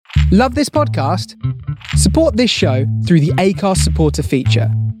Love this podcast? Support this show through the Acast supporter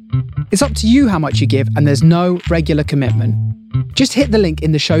feature. It's up to you how much you give, and there's no regular commitment. Just hit the link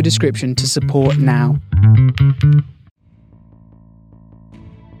in the show description to support now.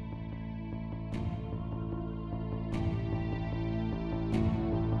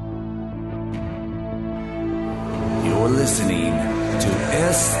 You're listening to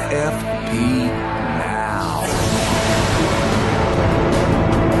SFP Now.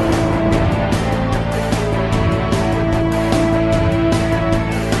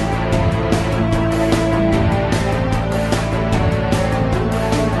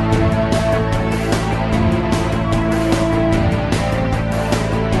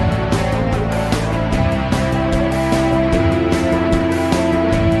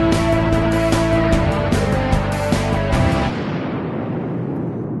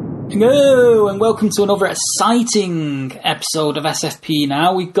 Hello and welcome to another exciting episode of SFP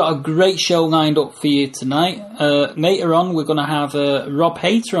Now. We've got a great show lined up for you tonight. Later on we're going to have Rob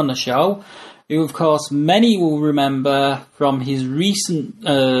Hayter on the show, who of course many will remember from his recent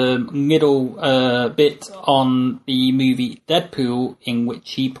little bit on the movie Deadpool, in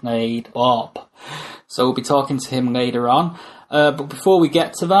which he played Bob. So we'll be talking to him later on. But before we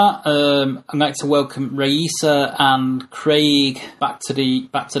get to that, I'd like to welcome Raisa and Craig back to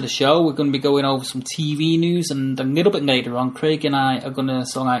the show. We're going to be going over some TV news, and a little bit later on, Craig and I are going to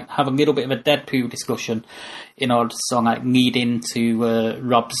have a little bit of a Deadpool discussion in order to lead into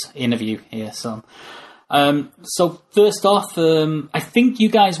Rob's interview here. So first off, I think you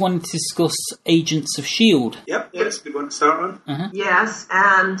guys wanted to discuss Agents of S.H.I.E.L.D. Yep, it's a good one to start on. Uh-huh. Yes,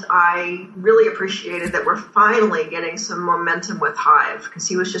 and I really appreciated that we're finally getting some momentum with Hive, because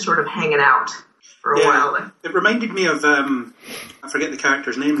he was just sort of hanging out for a while. It reminded me of, I forget the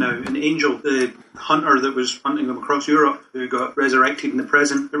character's name now, an Angel, the hunter that was hunting them across Europe, who got resurrected in the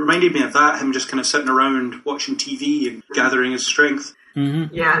present. It reminded me of that, him just kind of sitting around watching TV and gathering his strength.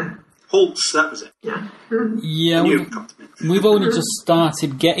 Mm-hmm. Yeah. Holtz, that was it. Yeah, we've only just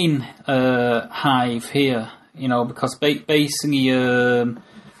started getting Hive here, because basically,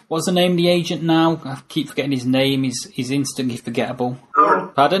 what's the name of the agent now? I keep forgetting his name. He's instantly forgettable.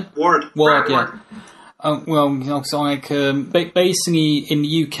 Oh. Pardon? Ward, yeah. Basically in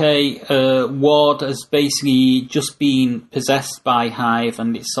the UK, Ward has basically just been possessed by Hive,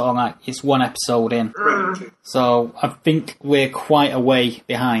 and it's it's one episode in. Right, okay. So I think we're quite a way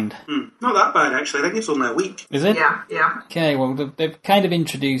behind. Not that bad, actually. I think it's only a week. Is it? Yeah. Okay, well, they've kind of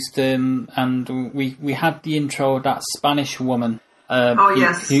introduced him, and we had the intro of that Spanish woman.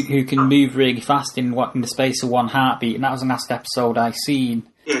 Yes. Who can move really fast in the space of one heartbeat, and that was the last episode I seen.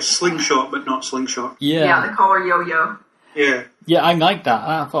 Yeah, slingshot, but not slingshot. Yeah, they call her Yo-Yo. Yeah. Yeah, I like that.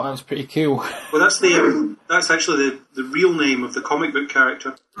 I thought that was pretty cool. Well, that's actually the real name of the comic book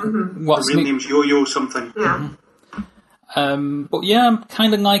character. Mm-hmm. What's the real name's Yo-Yo something. Yeah. But yeah, I'm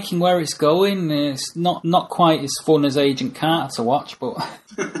kind of liking where it's going. It's not quite as fun as Agent Carter to watch, but...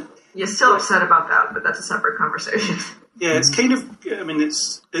 You're still upset about that, but that's a separate conversation. Yeah, it's kind of,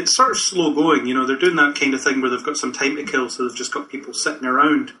 it's sort of slow going, they're doing that kind of thing where they've got some time to kill, so they've just got people sitting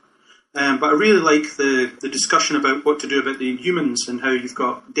around. But I really like the discussion about what to do about the Inhumans, and how you've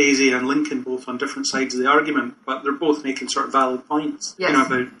got Daisy and Lincoln both on different sides of the argument, but they're both making sort of valid points. Yes.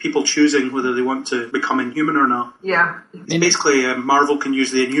 About people choosing whether they want to become Inhuman or not. Yeah. It's basically, Marvel can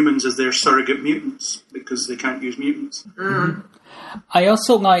use the Inhumans as their surrogate mutants, because they can't use mutants. Mm. I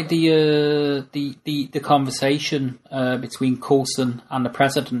also like the conversation between Coulson and the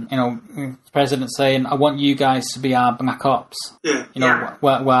president. The president saying, "I want you guys to be our black ops." Yeah.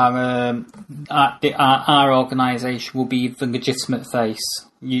 Where our organisation will be the legitimate face.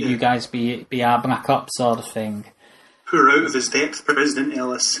 You guys be our black ops sort of thing. Poor out of his depth, President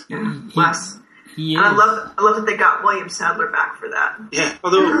Ellis. Yeah. Bless. Yeah. And I love that they got William Sadler back for that. Yeah,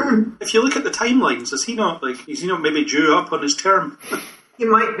 although if you look at the timelines, is he not maybe due up on his term? He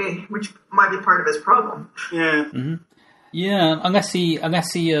might be, which might be part of his problem. Yeah. Mm-hmm. Yeah, unless he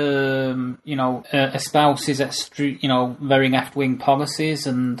espouses very left wing policies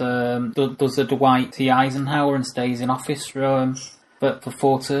and does the Dwight T. Eisenhower and stays in office for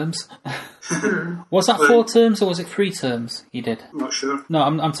 4 terms. Was that 4 terms or was it 3 terms he did? I'm not sure. No,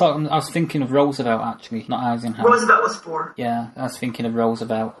 I'm talking. I was thinking of Roosevelt actually, not Eisenhower. Roosevelt was 4. Yeah, I was thinking of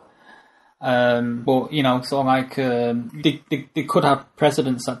Roosevelt. But they could have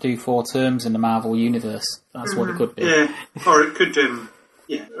presidents that do 4 terms in the Marvel universe. That's what it could be. Yeah, or it could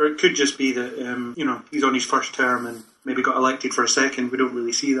just be that he's on his first term and maybe got elected for a second. We don't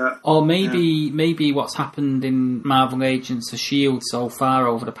really see that. Or maybe what's happened in Marvel Agents of S.H.I.E.L.D. so far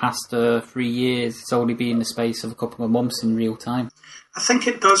over the past 3 years, it's only been in the space of a couple of months in real time. I think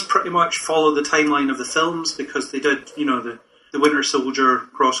it does pretty much follow the timeline of the films because they did, the Winter Soldier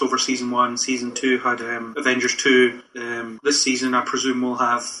crossover season 1, season 2 had Avengers 2. This season, I presume, will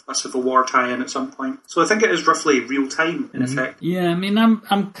have a Civil War tie-in at some point. So I think it is roughly real time in effect. Yeah, I mean,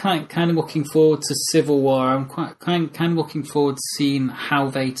 I'm kind of looking forward to Civil War. I'm quite kind of looking forward to seeing how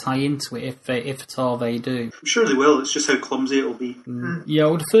they tie into it, if at all they do. I'm sure they will. It's just how clumsy it'll be. Yeah,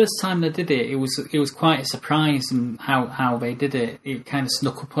 well, the first time they did it, it was quite a surprise in how they did it. It kind of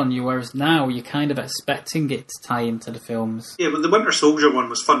snuck up on you, whereas now you're kind of expecting it to tie into the films. Yeah, but the Winter Soldier one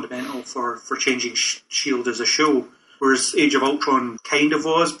was fundamental for changing S.H.I.E.L.D. as a show, whereas Age of Ultron kind of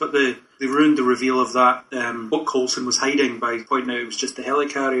was, but they ruined the reveal of that, what Coulson was hiding by pointing out it was just a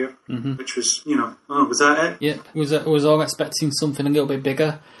helicarrier, which was, was that it? Yep, was all expecting something a little bit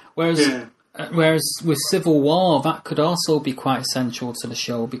bigger, whereas with Civil War, that could also be quite essential to the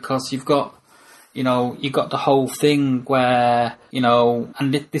show, because you've got the whole thing where,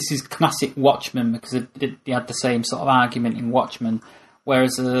 and this is classic Watchmen, because they had the same sort of argument in Watchmen,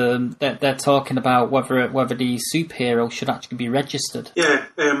 whereas they're talking about whether the superhero should actually be registered. Yeah,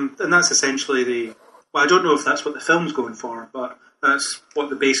 and that's essentially I don't know if that's what the film's going for, but that's what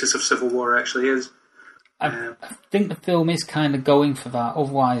the basis of Civil War actually is. I think the film is kind of going for that,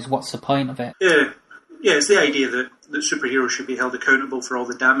 otherwise what's the point of it? Yeah, it's the idea that superheroes should be held accountable for all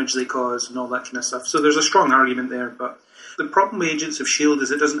the damage they cause and all that kind of stuff. So there's a strong argument there, but the problem with Agents of S.H.I.E.L.D.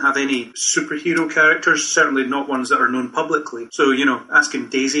 is it doesn't have any superhero characters, certainly not ones that are known publicly. So, asking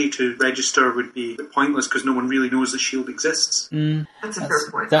Daisy to register would be pointless because no one really knows that S.H.I.E.L.D. exists. That's a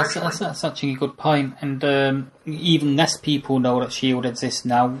fair point. That's actually a good point. And even less people know that S.H.I.E.L.D. exists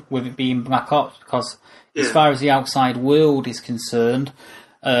now, with it being Black Ops, because as far as the outside world is concerned,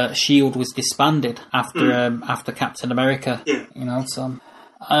 S.H.I.E.L.D. was disbanded after Captain America. Yeah.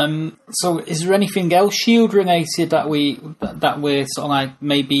 So is there anything else S.H.I.E.L.D. related that we're sort of like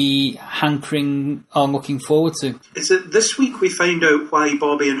maybe hankering or looking forward to? Is it this week we find out why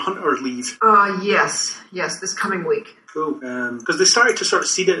Bobby and Hunter leave? Yes, this coming week. Cool. Because they started to sort of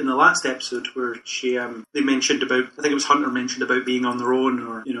seed it in the last episode where they mentioned about, I think it was Hunter mentioned about being on their own,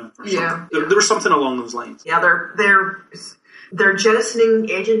 or something. There was something along those lines. Yeah, they're jettisoning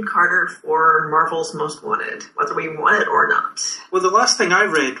Agent Carter for Marvel's Most Wanted, whether we want it or not. Well, the last thing I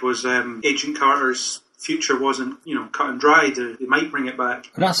read was Agent Carter's future wasn't, cut and dry. They might bring it back.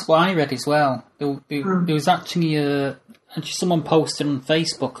 That's what I read as well. There was actually someone posted on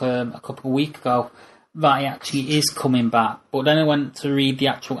Facebook a couple of weeks ago that it actually is coming back. But then I went to read the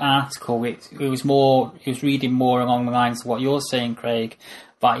actual article. It was reading more along the lines of what you're saying, Craig,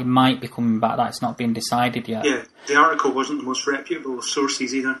 that it might be coming back, that it's not been decided yet. Yeah, the article wasn't the most reputable of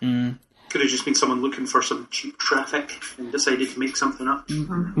sources either. Could have just been someone looking for some cheap traffic and decided to make something up.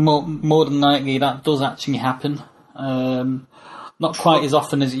 More than likely, that does actually happen. Not quite as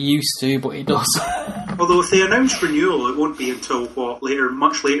often as it used to, but it does. Although if they announce renewal, it won't be until,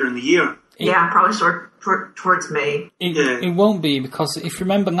 much later in the year. Probably towards May. It won't be, because if you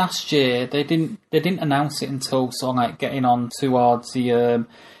remember last year, they didn't announce it until sort of like getting on towards the.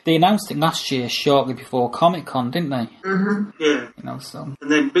 They announced it last year shortly before Comic-Con, didn't they? Mm-hmm. Yeah. So.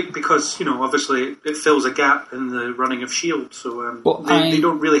 And then because obviously it fills a gap in the running of S.H.I.E.L.D., so they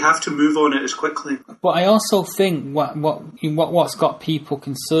don't really have to move on it as quickly. But I also think what's got people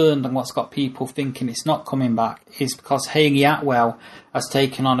concerned and what's got people thinking it's not coming back is because Hayley Atwell has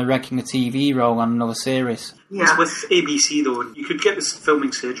taken on a regular TV role on another series. Yeah. It's with ABC though, and you could get the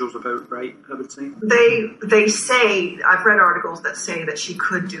filming schedules about right, I would say. They say, I've read articles that say that she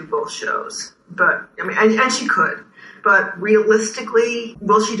could do both shows, but and she could, but realistically,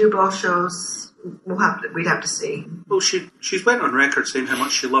 will she do both shows? We'd have to see. Well, she's went on record saying how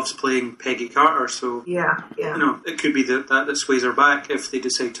much she loves playing Peggy Carter, so yeah. It could be that sways her back if they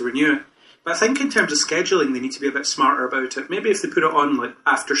decide to renew it. But I think in terms of scheduling, they need to be a bit smarter about it. Maybe if they put it on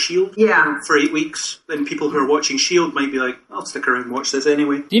after S.H.I.E.L.D. For 8 weeks, then people who are watching S.H.I.E.L.D. might be like, I'll stick around and watch this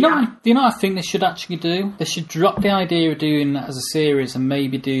anyway. Do you know what I think they should actually do? They should drop the idea of doing it as a series and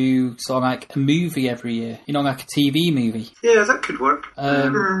maybe do sort of like a movie every year. Like a TV movie. Yeah, that could work.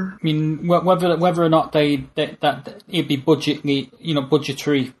 I mean, whether or not that it'd be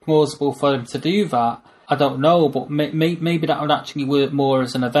budgetary plausible for them to do that, I don't know, but maybe that would actually work more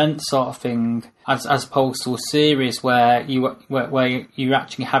as an event sort of thing, as opposed to a series where you're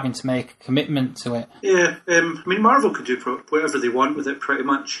actually having to make a commitment to it. Yeah, Marvel could do whatever they want with it, pretty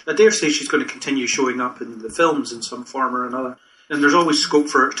much. I dare say she's going to continue showing up in the films in some form or another. And there's always scope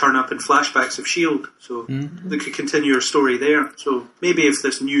for it to turn up in flashbacks of S.H.I.E.L.D., so they could continue her story there. So maybe if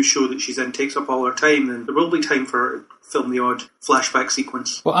this new show that she's in takes up all her time, then there will be time for her to film the odd flashback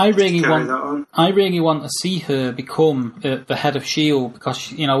sequence. Well, I really want to see her become the head of S.H.I.E.L.D.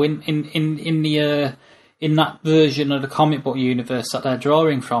 because, you know, in that version of the comic book universe that they're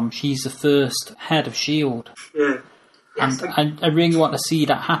drawing from, she's the first head of S.H.I.E.L.D. Yeah. And I really want to see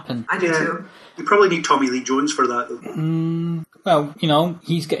that happen. I do too. You probably need Tommy Lee Jones for that, though. Well, you know,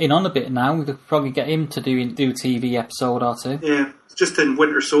 he's getting on a bit now. We could probably get him to do a TV episode or two. Yeah. Just in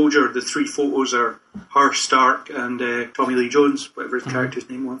Winter Soldier, the 3 photos are her, Stark, and Tommy Lee Jones, whatever his character's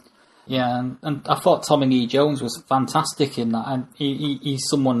name was. Yeah, and I thought Tommy Lee Jones was fantastic in that, and he's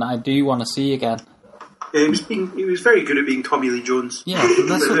someone that I do want to see again. Yeah, he was very good at being Tommy Lee Jones. Yeah,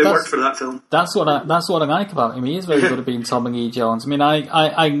 it worked for that film. That's what I like about him. He is very good at being Tommy Lee Jones. I mean,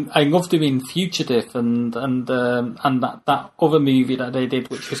 I loved him in Fugitive and that other movie that they did,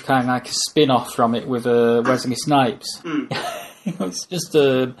 which was kind of like a spin-off from it with Wesley Snipes. It's just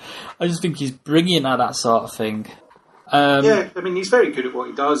I just think he's brilliant at that sort of thing. Yeah, I mean, he's very good at what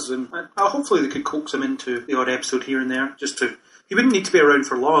he does, and hopefully they could coax him into the odd episode here and there, just to. He wouldn't need to be around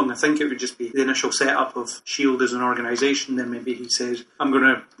for long. I think it would just be the initial setup of S.H.I.E.L.D. as an organisation. Then maybe he says, I'm going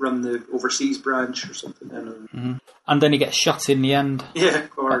to run the overseas branch or something. And then he gets shot in the end. Yeah,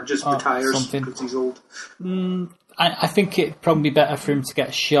 or just retires because he's old. I think it'd probably be better for him to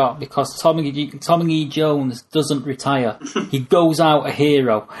get shot because Tommy Lee Jones doesn't retire. He goes out a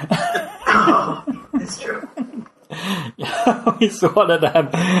hero. Oh, that's true. It's one of them.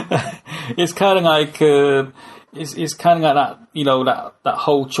 It's kind of like... It's kind of like that, you know, that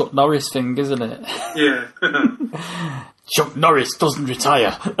whole Chuck Norris thing, isn't it? Yeah. Chuck Norris doesn't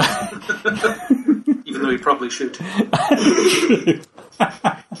retire. Even though he probably should.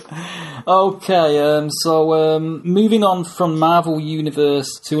 Okay, so moving on from Marvel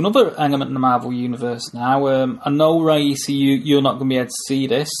Universe to another element in the Marvel Universe now. I know, Raisi, you're not going to be able to see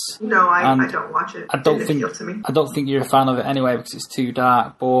this. No, I don't watch it. I don't think you're a fan of it anyway because it's too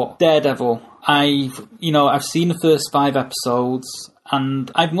dark. But Daredevil, I've seen the first 5 episodes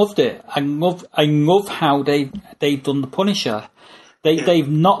and I've loved it. I love how they've done the Punisher. They've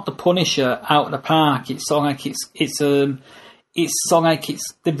knocked the Punisher out of the park. It's sort of like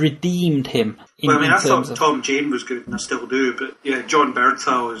they've redeemed him. I thought Tom Jane was good, and I still do. But yeah, John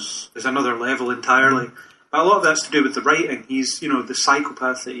Bernthal is another level entirely. But a lot of that's to do with the writing. He's, the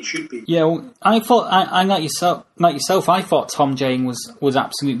psychopath that he should be. Yeah, well, I thought, I like yourself. I thought Tom Jane was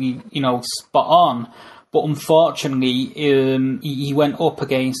absolutely, spot on. But unfortunately, he went up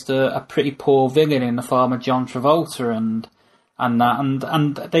against a pretty poor villain in the form of John Travolta and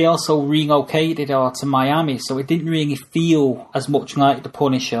they also relocated her to Miami, so it didn't really feel as much like The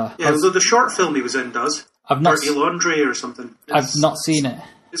Punisher. Yeah, although the short film he was in does. Dirty Laundry or something. I've not seen it.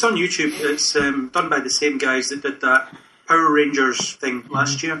 It's on YouTube. It's done by the same guys that did that Power Rangers thing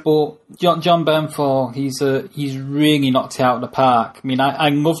last year. But John Bernthal, he's really knocked it out of the park. I mean, I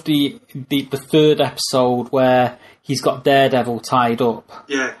love the 3rd episode where he's got Daredevil tied up.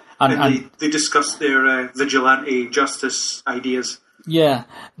 Yeah. And they discuss their vigilante justice ideas. Yeah,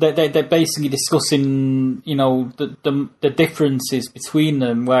 they're basically discussing, the differences between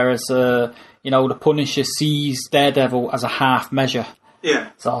them, whereas, the Punisher sees Daredevil as a half measure. Yeah.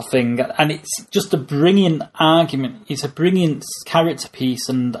 Sort of thing. And it's just a brilliant argument. It's a brilliant character piece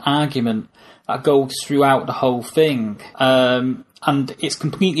and argument that goes throughout the whole thing. And it's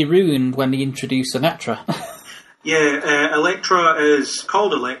completely ruined when they introduce Elektra. Yeah, Elektra is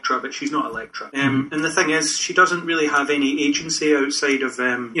called Elektra, but she's not Elektra. And the thing is, she doesn't really have any agency outside of,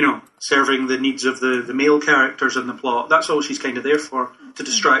 serving the needs of the male characters in the plot. That's all she's kind of there for, to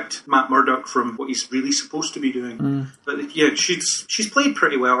distract Matt Murdock from what he's really supposed to be doing. But yeah, she's played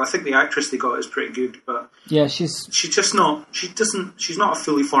pretty well. I think the actress they got is pretty good, but yeah, she's not a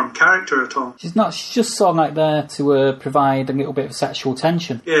fully formed character at all. She's just sort of like there to provide a little bit of sexual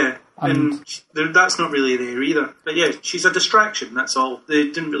tension. Yeah. And that's not really there either. But yeah, she's a distraction, that's all.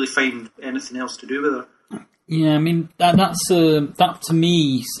 They didn't really find anything else to do with her. Yeah, I mean, that to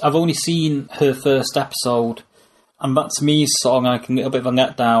me, I've only seen her first episode, and that to me is sort of like a little bit of a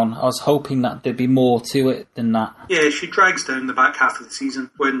letdown. I was hoping that there'd be more to it than that. Yeah, she drags down the back half of the season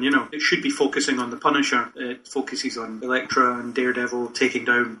when, it should be focusing on the Punisher. It focuses on Elektra and Daredevil taking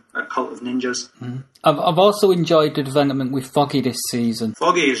down a cult of ninjas. I've also enjoyed the development with Foggy this season.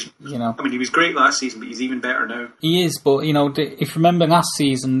 Foggy is, he was great last season, but he's even better now. He is, but, if you remember last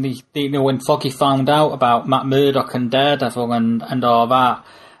season, when Foggy found out about Matt Murdock and Daredevil and all that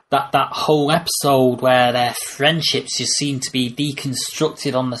whole episode where their friendships just seem to be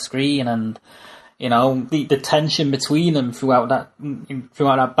deconstructed on the screen and, You know, the tension between them throughout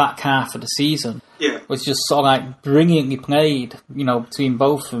that back half of the season was just sort of like brilliantly played, you know, between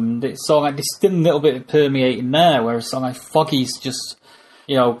both of them. It's sort of like there's still a little bit of permeating there, whereas sort of like Foggy's just,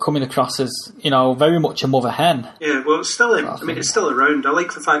 you know, coming across as, you know, very much a mother hen. Yeah, well, it's still, it's still around. I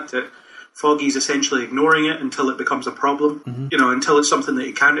like the fact that Foggy's essentially ignoring it until it becomes a problem, you know, until it's something that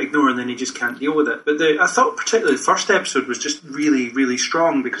he can't ignore and then he just can't deal with it. But I thought particularly the first episode was just really, really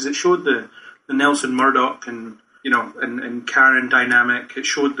strong because it showed the Nelson Murdoch and, you know, and Karen dynamic. It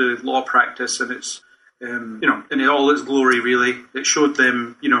showed the law practice and it's, you know, in all its glory, really. It showed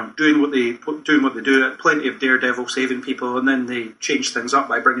them, you know, doing what they do. Plenty of Daredevil saving people, and then they changed things up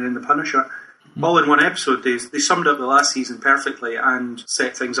by bringing in the Punisher. All in one episode. They summed up the last season perfectly and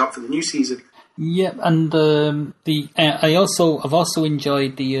set things up for the new season. Yeah, and I've also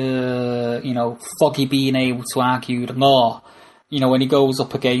enjoyed the you know, Foggy being able to argue the law. You know, when he goes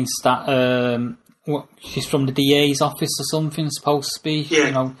up against that, she's from the DA's office or something, supposed to be. Yeah,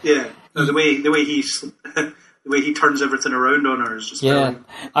 you know, No, the way he turns everything around on her is just brilliant.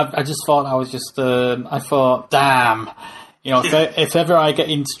 I just thought I thought, damn, you know, if ever I get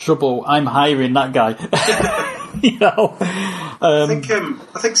into trouble, I'm hiring that guy. You know, I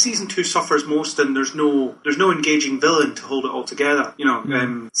think season 2 suffers most, and there's no engaging villain to hold it all together. You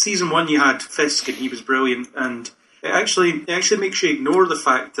know, season 1 you had Fisk and he was brilliant, and it actually makes you ignore the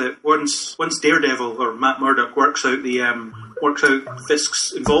fact that once Daredevil or Matt Murdock works out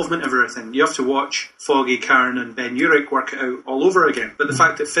Fisk's involvement in everything, you have to watch Foggy, Karen, and Ben Urich work it out all over again. But the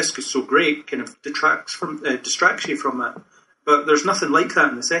fact that Fisk is so great kind of distracts you from that. But there's nothing like that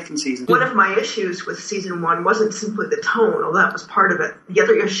in the second season. One of my issues with season 1 wasn't simply the tone, although that was part of it. The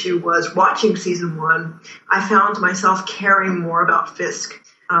other issue was watching season 1, I found myself caring more about Fisk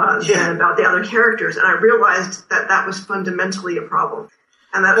than about the other characters, and I realized that was fundamentally a problem,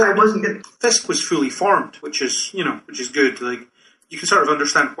 and that I wasn't good. Fisk was fully formed, which is good. Like, you can sort of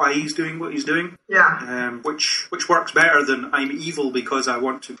understand why he's doing what he's doing. Yeah. Which works better than I'm evil because I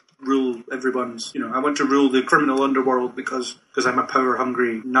want to rule everyone's. You know, I want to rule the criminal underworld because I'm a power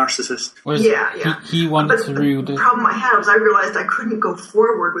hungry narcissist. He wanted to rule. The problem I had was I realized I couldn't go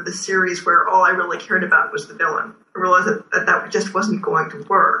forward with a series where all I really cared about was the villain. I realized that just wasn't going to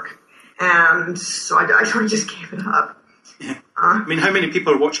work, and so I sort of just gave it up. Yeah. I mean, how many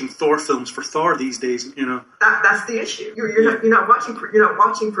people are watching Thor films for Thor these days? You know, that's the issue. You're not watching for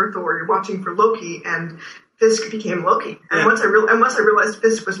Thor. You're watching for Loki, and Fisk became Loki. And once I realized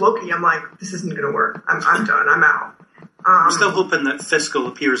Fisk was Loki, I'm like, this isn't going to work. I'm done. I'm out. I'm still hoping that Fisk will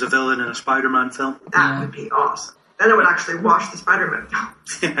appear as a villain in a Spider-Man film. That would be awesome. Then I would actually watch the Spider-Man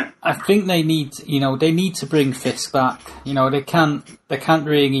film. I think they need to bring Fisk back. You know, they can't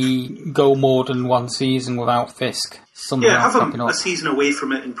really go more than one season without Fisk. Have him a season away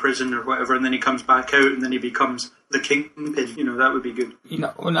from it in prison or whatever, and then he comes back out, and then he becomes the Kingpin. You know, that would be good. You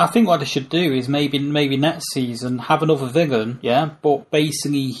know, and I think what they should do is maybe next season have another villain, but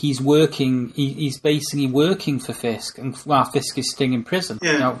basically he's basically working for Fisk, and while Fisk is staying in prison.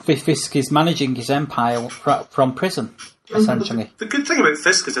 Yeah. You know, Fisk is managing his empire from prison. Essentially. The good thing about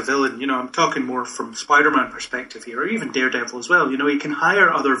Fisk as a villain, you know, I'm talking more from Spider-Man perspective here, or even Daredevil as well. You know, he can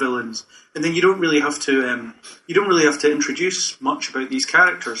hire other villains, and then you don't really have to introduce much about these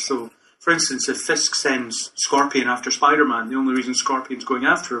characters. So, for instance, if Fisk sends Scorpion after Spider-Man, the only reason Scorpion's going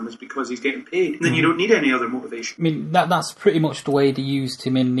after him is because he's getting paid. And then you don't need any other motivation. I mean, that's pretty much the way they used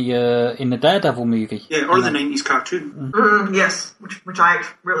him in the Daredevil movie. Yeah, or the 90s cartoon. Yes, which I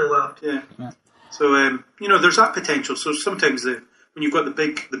really loved. Yeah. So, you know, there's that potential. So sometimes when you've got the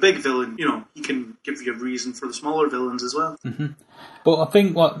big villain, you know, he can give you a reason for the smaller villains as well. Mm-hmm. But I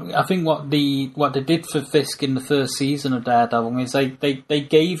think what they did for Fisk in the first season of Daredevil is they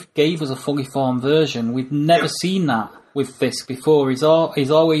gave us a fully formed version. We've never seen that with Fisk before. He's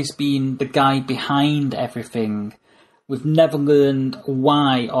always been the guy behind everything. We've never learned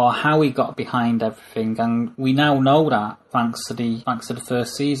why or how he got behind everything, and we now know that thanks to the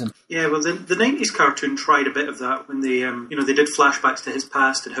first season. Yeah, well, the 90s cartoon tried a bit of that when they they did flashbacks to his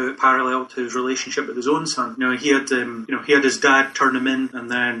past and how it paralleled to his relationship with his own son. You know, he had his dad turn him in, and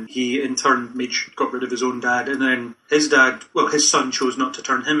then he in turn got rid of his own dad, and then his son chose not to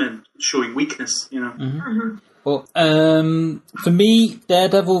turn him in, showing weakness. You know. Mm-hmm. Mm-hmm. But for me,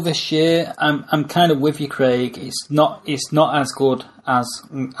 Daredevil this year, I'm kind of with you, Craig. It's not as good as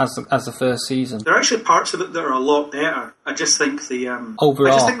the first season. There are actually parts of it that are a lot better. I just think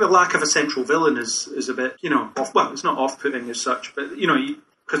overall, I just think the lack of a central villain is a bit, off. Well, it's not off-putting as such, but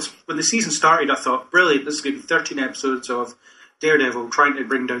because when the season started, I thought, brilliant, this is going to be 13 episodes of Daredevil trying to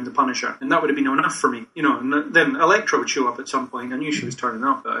bring down the Punisher, and that would have been enough for me, you know. And then Elektra would show up at some point. I knew she was turning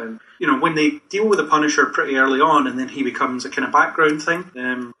up, but you know, when they deal with the Punisher pretty early on, and then he becomes a kind of background thing,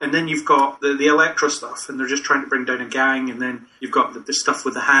 and then you've got the Elektra stuff, and they're just trying to bring down a gang, and then you've got the stuff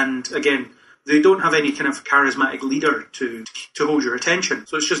with the hand again. They don't have any kind of charismatic leader to hold your attention.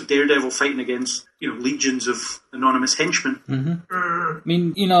 So it's just Daredevil fighting against, you know, legions of anonymous henchmen. Mm-hmm. I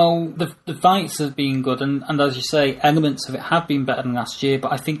mean, you know, the fights have been good, and as you say, elements of it have been better than last year,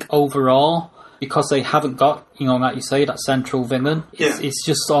 but I think overall, because they haven't got, you know, like you say, that central villain, it's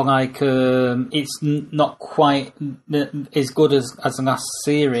just sort of like, it's not quite as good as the last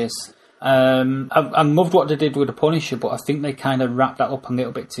series. I loved what they did with the Punisher, but I think they kind of wrapped that up a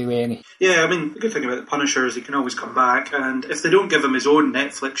little bit too early. Yeah, I mean, the good thing about the Punisher is he can always come back, and if they don't give him his own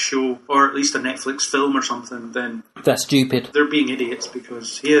Netflix show, or at least a Netflix film or something, then they're stupid. They're being idiots,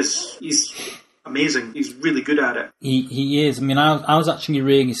 because he's amazing. He's really good at it. He is. I mean, I was actually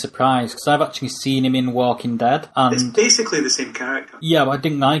really surprised, because I've actually seen him in Walking Dead. And it's basically the same character. Yeah, but I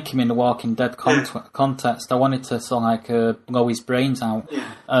didn't like him in the Walking Dead context. I wanted to sort of like blow his brains out.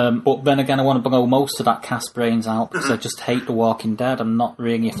 Yeah. But then again, I want to blow most of that cast brains out, because I just hate The Walking Dead. I'm not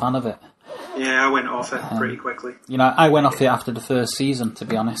really a fan of it. Yeah, I went off it pretty quickly. You know, I went off it after the first season, to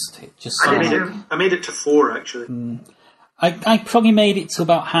be honest. It just I made it to 4, actually. I probably made it to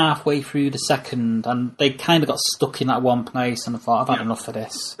about halfway through the second, and they kind of got stuck in that one place, and I thought, I've had enough of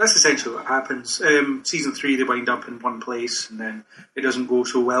this. That's essentially what happens. Season 3, they wind up in one place, and then it doesn't go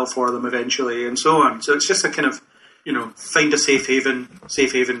so well for them eventually, and so on. So it's just a kind of, you know, find a safe haven,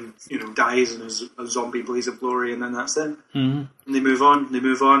 you know, dies in a zombie blaze of glory, and then that's it. Mm-hmm. And they move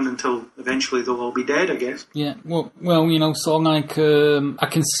on until eventually they'll all be dead, I guess. Yeah, well, you know, sort of like, I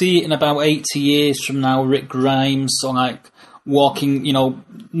can see it in about 80 years from now, Rick Grimes, sort of like, walking, you know,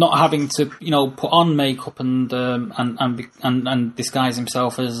 not having to, you know, put on makeup and disguise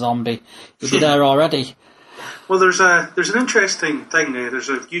himself as a zombie. He'll be there already. Well, there's an interesting thing there. There's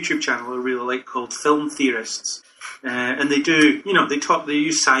a YouTube channel I really like called Film Theorists. And they do, you know, they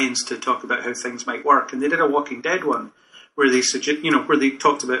use science to talk about how things might work. And they did a Walking Dead one where they where they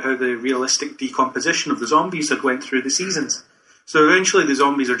talked about how the realistic decomposition of the zombies had went through the seasons. So eventually the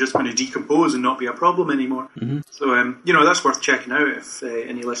zombies are just going to decompose and not be a problem anymore. Mm-hmm. So, you know, that's worth checking out if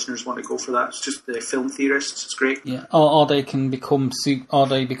any listeners want to go for that. It's just the Film Theorists. It's great. Yeah, or they can become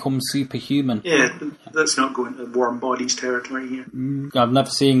superhuman. Yeah, let's not go into Warm Bodies territory here. I've never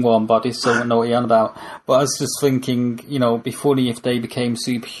seen Warm Bodies, so I don't know what you're on about. But I was just thinking, you know, it'd be funny if they became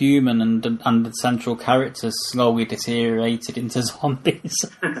superhuman and the central characters slowly deteriorated into zombies.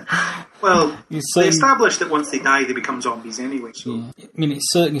 Well, they established that once they die, they become zombies anyway. So. Yeah. I mean, it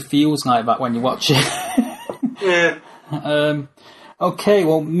certainly feels like that when you watch it. Yeah. Okay,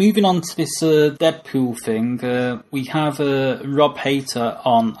 well, moving on to this Deadpool thing, we have Rob Hater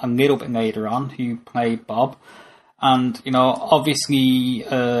on a little bit later on, who played Bob. And, you know, obviously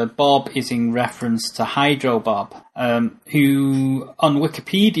Bob is in reference to Hydro Bob, who on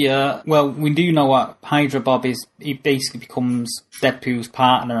Wikipedia, well, we do know what Hydro Bob is. He basically becomes Deadpool's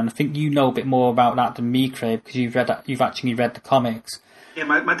partner, and I think you know a bit more about that than me, Craig, because you've actually read the comics. Yeah,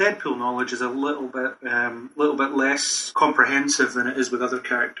 my Deadpool knowledge is a little bit less comprehensive than it is with other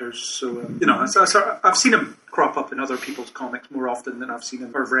characters. So you know, I've seen him crop up in other people's comics more often than I've seen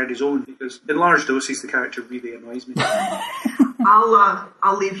him or read his own, because in large doses the character really annoys me.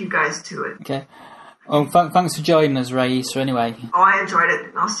 I'll leave you guys to it. Okay. Well, thanks for joining us, Raisa. Anyway. Oh, I enjoyed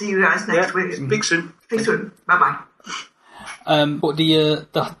it. I'll see you guys next week. Speak soon. Bye bye. But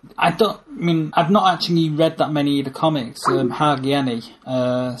I've not actually read that many of the comics, hardly any.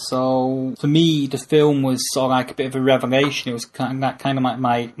 So for me, the film was sort of like a bit of a revelation. It was kind of like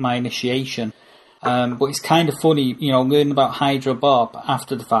my initiation. But it's kind of funny, you know, learning about Hydra Bob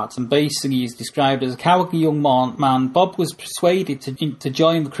after the fact. And basically, he's described as a cowardly young man. Bob was persuaded to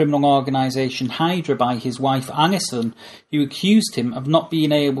join the criminal organisation Hydra by his wife Alison, who accused him of not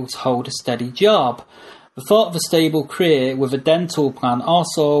being able to hold a steady job. The thought of a stable career with a dental plan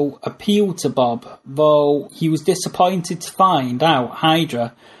also appealed to Bob, though he was disappointed to find out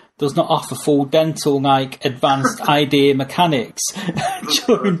Hydra does not offer full dental-like advanced idea mechanics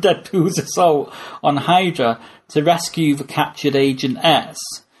during Deadpool's assault on Hydra to rescue the captured Agent S.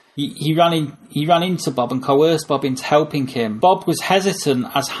 He ran into Bob and coerced Bob into helping him. Bob was hesitant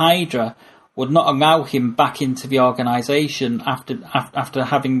as Hydra would not allow him back into the organisation after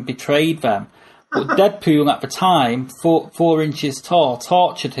having betrayed them. But Deadpool at the time, 4 inches tall,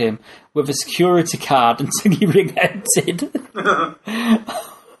 tortured him with a security card until he relented.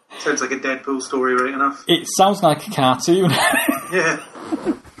 Sounds like a Deadpool story right enough. It sounds like a cartoon. Yeah.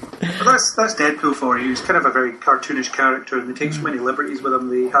 But that's Deadpool for you. He's kind of a very cartoonish character, and they take so many liberties with him.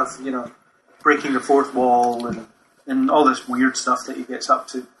 They have, breaking the fourth wall and all this weird stuff that he gets up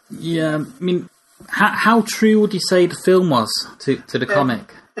to. Yeah, I mean, how true would you say the film was to the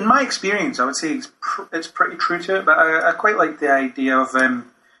comic? In my experience, I would say it's pretty true to it, but I quite like the idea of,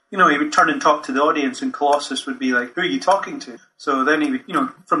 he would turn and talk to the audience, and Colossus would be like, who are you talking to? So then he would,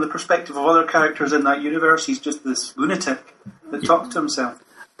 from the perspective of other characters in that universe, he's just this lunatic that talks to himself.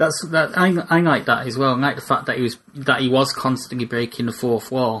 I like that as well. I like the fact that he was constantly breaking the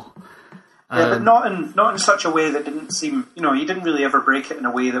fourth wall. Yeah, but not in such a way that didn't seem, he didn't really ever break it in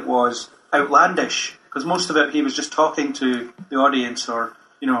a way that was outlandish, because most of it he was just talking to the audience, or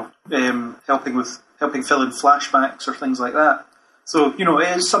helping fill in flashbacks or things like that. So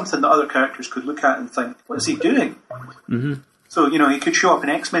it is something that other characters could look at and think, what is he doing? Mm-hmm. So he could show up in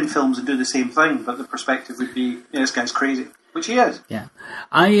X-Men films and do the same thing, but the perspective would be, this guy's crazy, which he is. Yeah,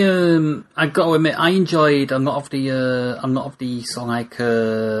 I got to admit, I enjoyed a lot of the sort of like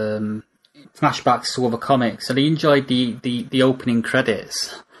flashbacks to other comics, and I enjoyed the opening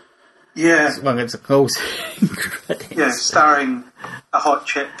credits. Yeah. Well, it's a closing credits. Yeah, starring a hot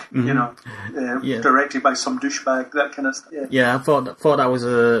chick, directed by some douchebag, that kind of stuff. Yeah, I thought that was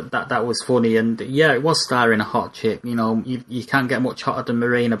that was funny, and yeah, it was starring a hot chick. You can't get much hotter than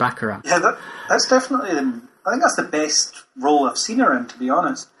Morena Baccarat. Yeah, that's definitely. I think that's the best role I've seen her in, to be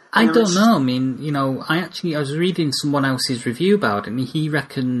honest. I don't know. I mean, I was reading someone else's review about it, and he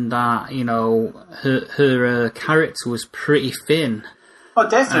reckoned that her character was pretty thin. Oh,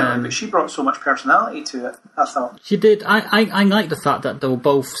 definitely, but she brought so much personality to it, I thought. She did. I like the fact that they were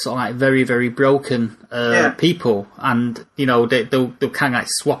both sort of like very, very broken people, and, they'll kind of like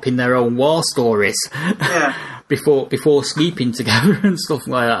swap in their own war stories before sleeping together and stuff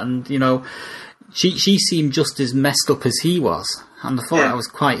like that, and, she seemed just as messed up as he was, and I thought that was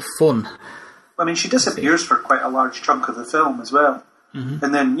quite fun. I mean, she disappears for quite a large chunk of the film as well, and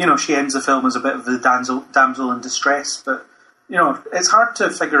then, she ends the film as a bit of the damsel in distress, but it's hard to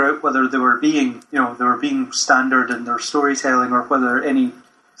figure out whether they were being standard in their storytelling, or whether anything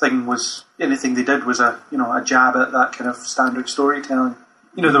they did was a jab at that kind of standard storytelling.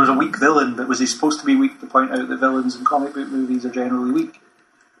 There was a weak villain, but was he supposed to be weak to point out that villains in comic book movies are generally weak?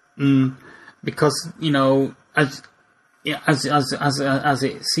 Because as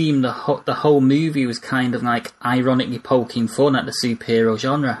it seemed, the whole movie was kind of like ironically poking fun at the superhero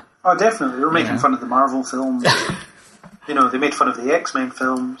genre. Oh, definitely, they were making fun of the Marvel films. They made fun of the X-Men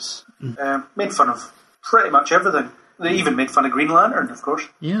films, made fun of pretty much everything. They even made fun of Green Lantern, of course.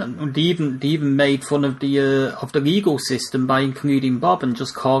 Yeah, they even made fun of the legal system by including Bob and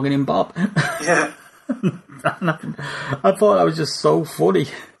just calling him Bob. Yeah. I thought that was just so funny.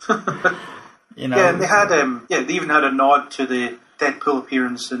 Yeah, and they even had a nod to the Deadpool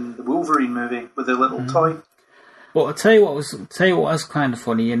appearance in the Wolverine movie with the little toy. Well, I'll tell you what was kind of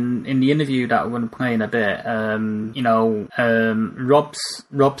funny in the interview that we're going to play in a bit.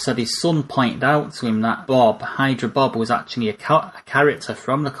 Rob said his son pointed out to him that Hydra Bob, was actually a character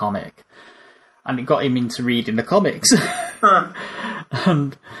from the comic, and it got him into reading the comics.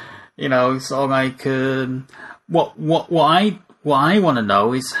 And sort of like what I want to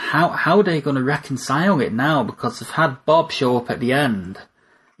know is how they're going to reconcile it now, because they've had Bob show up at the end.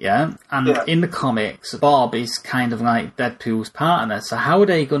 Yeah, and in the comics, Bob is kind of like Deadpool's partner. So how are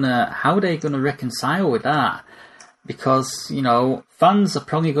they gonna reconcile with that? Because fans are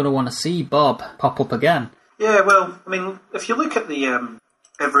probably going to want to see Bob pop up again. Yeah, well, I mean, if you look at the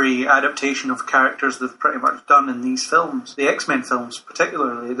every adaptation of characters they've pretty much done in these films, the X-Men films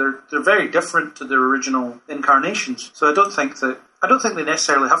particularly, they're very different to their original incarnations. So I don't think they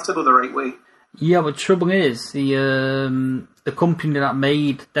necessarily have to go the right way. Yeah, but the trouble is, the company that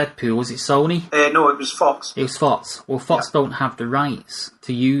made Deadpool, was it Sony? No, it was Fox. It was Fox. Well, Fox don't have the rights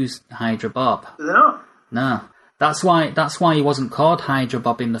to use Hydra Bob. Do they not? No. That's why he wasn't called Hydra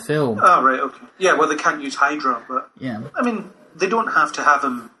Bob in the film. Oh, right, okay. Yeah, well, they can't use Hydra, but... Yeah. I mean, they don't have to have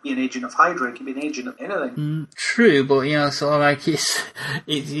him be an agent of Hydra. He can be an agent of anything. True, but sort of like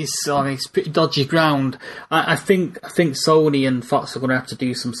it's pretty dodgy ground. I think Sony and Fox are going to have to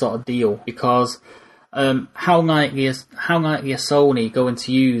do some sort of deal, because how likely is Sony going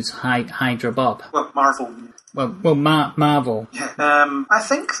to use Hydra Bob? Well, Marvel. Well, Marvel. Yeah. I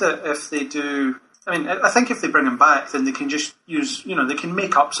think that if they do. I think if they bring him back, then they can just use, they can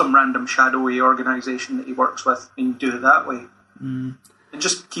make up some random shadowy organisation that he works with and do it that way. And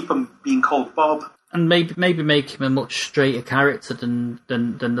just keep him being called Bob. And maybe make him a much straighter character than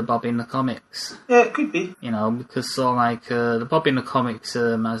the Bob in the comics. Yeah, it could be. Because sort of like the Bob in the comics,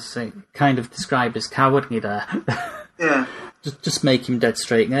 as I say, kind of described as cowardly there. Yeah. Just make him dead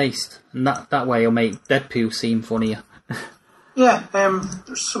straight laced, and that way he'll make Deadpool seem funnier. Yeah,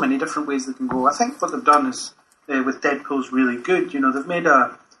 there's so many different ways they can go. I think what they've done is with Deadpool's really good. They've made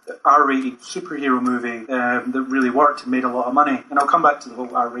a R-rated superhero movie that really worked and made a lot of money. And I'll come back to the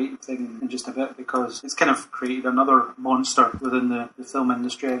whole R-rated thing in just a bit, because it's kind of created another monster within the film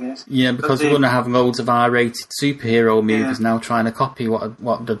industry, I guess. Yeah, because we're going to have loads of R-rated superhero movies now trying to copy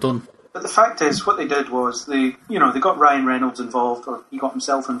what they've done. But the fact is, what they did was they got Ryan Reynolds involved, or he got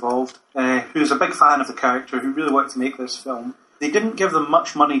himself involved, who's a big fan of the character, who really wanted to make this film. They didn't give them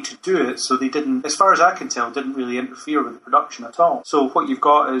much money to do it, so they didn't, as far as I can tell, didn't really interfere with the production at all. So what you've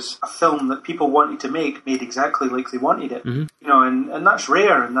got is a film that people wanted to make, made exactly like they wanted it. Mm-hmm. And that's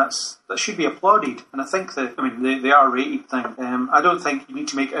rare, and that should be applauded. And I think that, the R-rated thing, I don't think you need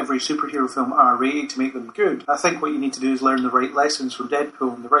to make every superhero film R-rated to make them good. I think what you need to do is learn the right lessons from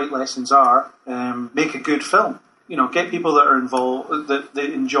Deadpool, and the right lessons are, make a good film. Get people that are involved, that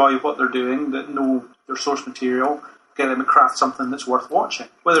enjoy what they're doing, that know their source material, get them to craft something that's worth watching.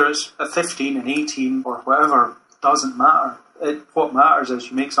 Whether it's a 15, an 18, or whatever, doesn't matter. What matters is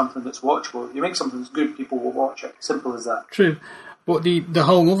you make something that's watchable. If you make something that's good, people will watch it. Simple as that. True. But the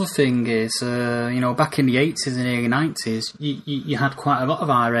whole other thing is, back in the 80s and early 90s, you had quite a lot of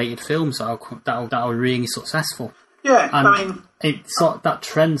R-rated films that were really successful. Yeah, and that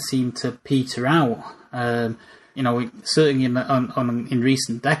trend seemed to peter out. Certainly in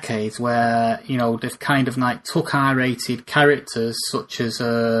recent decades, where they've kind of took R-rated characters such as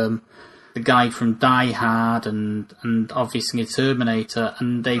the guy from Die Hard and obviously Terminator,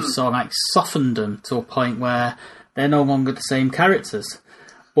 and they've sort of softened them to a point where they're no longer the same characters.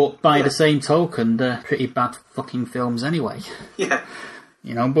 But by the same token, they're pretty bad fucking films anyway. Yeah.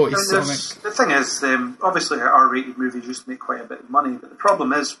 But it's the thing is, obviously R-rated movies used to make quite a bit of money, but the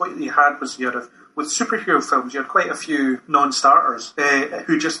problem is, what you had was with superhero films, you had quite a few non-starters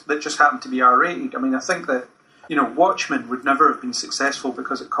that just happened to be R-rated. I think that Watchmen would never have been successful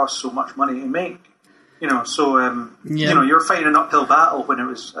because it cost so much money to make. You're fighting an uphill battle when I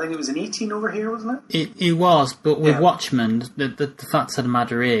think it was an 18 over here, wasn't it? It was, but with Watchmen, the fact of the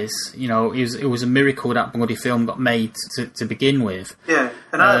matter is, it was a miracle that bloody film got made to begin with. Yeah,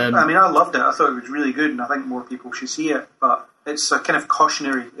 and I loved it. I thought it was really good, and I think more people should see it, but it's a kind of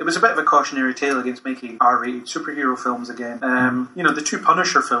it was a bit of a cautionary tale against making R-rated superhero films again. The two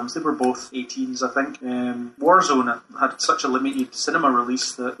Punisher films, they were both 18s, I think. Warzone had such a limited cinema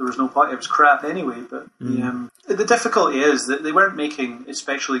release that there was no point. It was crap anyway, but the difficulty is that they weren't making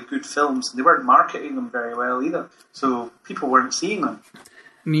especially good films, and they weren't marketing them very well either, so people weren't seeing them.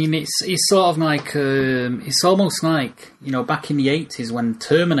 It's sort of like, it's almost like, back in the 80s when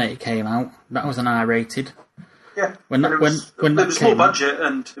Terminator came out, that was an R-rated. Yeah, it was low budget,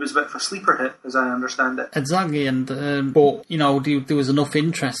 and it was a bit of a sleeper hit, as I understand it. Exactly, and but there was enough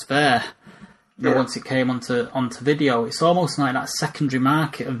interest there. Once it came onto video, it's almost like that secondary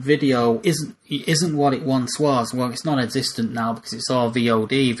market of video isn't what it once was. Well, it's non-existent now because it's all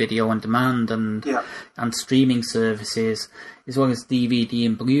VOD, video on demand, and streaming services, as well as DVD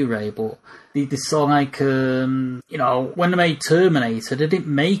and Blu-ray. But they saw when they made Terminator, they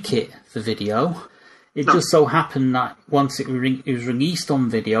didn't make it for video. It just so happened that once it was released on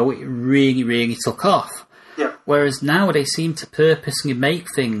video, it really, really took off. Yeah. Whereas now they seem to purposely make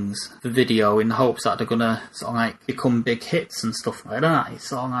things for video in the hopes that they're going to become big hits and stuff like that. It's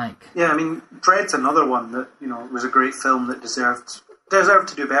sort of Yeah, Dread's another one that, was a great film that deserved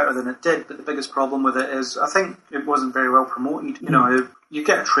to do better than it did, but the biggest problem with it is I think it wasn't very well promoted. You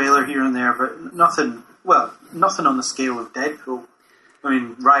get a trailer here and there, but nothing on the scale of Deadpool.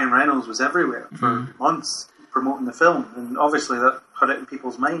 Ryan Reynolds was everywhere for months promoting the film, and obviously that put it in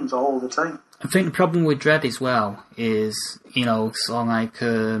people's minds all the time. I think the problem with Dredd as well is, in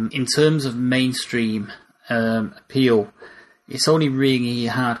terms of mainstream appeal, it's only really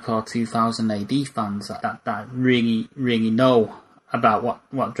hardcore 2000 AD fans that really, really know about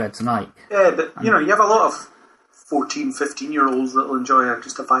what Dredd's like. Yeah, but, you have a lot of 14, 15-year-olds that will enjoy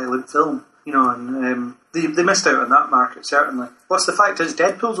just a violent film. And they missed out on that market, certainly. Plus, the fact is,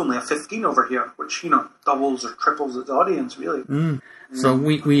 Deadpool's only a 15 over here, which, doubles or triples its audience, really. So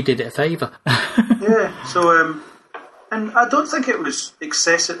we did it a favour. Yeah, so, and I don't think it was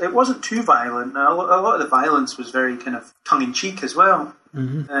excessive. It wasn't too violent. A lot of the violence was very kind of tongue-in-cheek as well.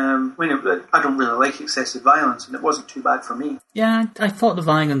 Mm-hmm. I don't really like excessive violence, and it wasn't too bad for me. Yeah, I thought the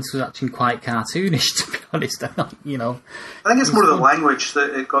violence was actually quite cartoonish, to be honest. I think it's more the language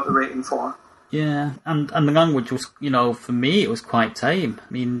that it got the rating for. Yeah, and the language was, for me, it was quite tame.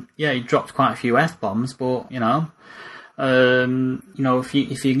 He dropped quite a few F-bombs, but, You know, if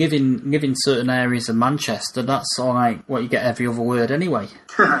you live in certain areas of Manchester, that's all right. What you get every other word anyway.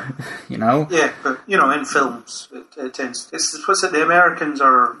 You know. Yeah, but you know, in films, it tends. It's what's it? The Americans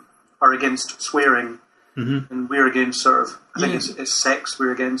are against swearing, and we're against sort of. I think it's sex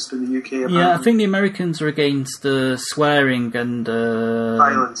we're against in the UK. Apparently. Yeah, I think the Americans are against swearing and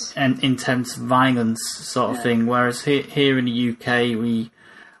violence and intense violence sort of thing. Whereas here in the UK,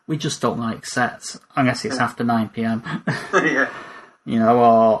 we just don't like sex unless it's after 9 p.m. Yeah. You know,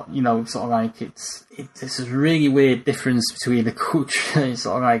 or you know, sort of like it's a really weird difference between the culture. It's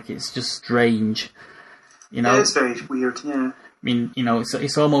sort of like it's just strange. You know, yeah, it's very weird. Yeah. I mean, you know,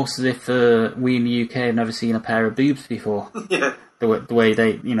 it's almost as if we in the UK have never seen a pair of boobs before. Yeah. The way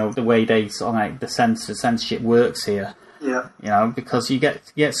they sort of like the censorship works here. Yeah. You know, because you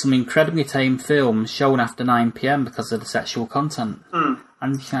get some incredibly tame films shown after 9 p.m. because of the sexual content. And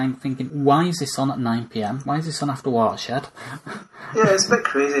I'm thinking, why is this on at 9 p.m? Why is this on after Watershed? Yeah, it's a bit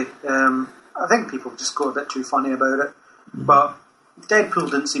crazy. I think people just got a bit too funny about it. But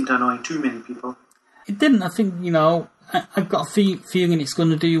Deadpool didn't seem to annoy too many people. It didn't. I think, you know, I've got a feeling it's going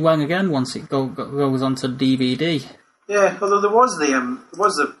to do well again once it goes onto DVD. Yeah, although there was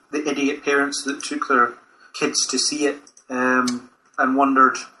the idiot parents that took their kids to see it and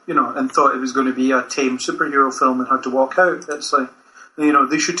wondered, you know, and thought it was going to be a tame superhero film and had to walk out. It's like, you know,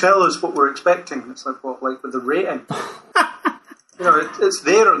 they should tell us what we're expecting. It's like, what, like with the rating? You know, it's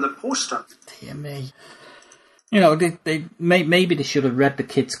there on the poster. Dear me. You know, maybe they should have read the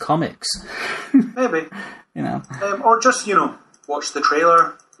kids' comics. Maybe. You know. Or just, you know, watch the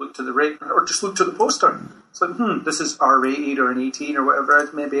trailer, look to the or just look to the poster. It's like, this is R-rated or an 18 or whatever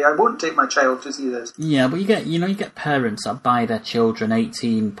it may be. I won't take my child to see this. Yeah, but you get parents that buy their children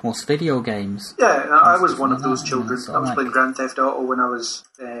 18 plus video games. Yeah, I was one of those children. I was playing Grand Theft Auto when I was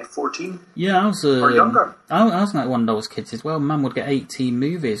 14. Yeah, I was or younger. I was like one of those kids as well. Mum would get 18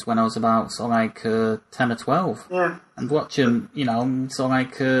 movies when I was about sort of like 10 or 12. Yeah. And watching, you know, sort of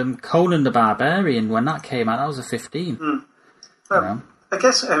like Conan the Barbarian when that came out, I was a 15. You know? I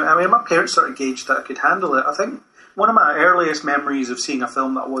guess, I mean, my parents sort of gauged that I could handle it. I think one of my earliest memories of seeing a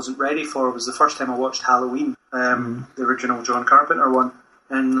film that I wasn't ready for was the first time I watched Halloween, the original John Carpenter one.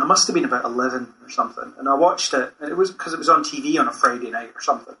 And I must have been about 11 or something. And I watched it, and it was because it was on TV on a Friday night or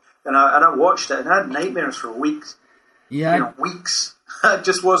something. And I watched it, and I had nightmares for weeks. Yeah. You know, weeks. I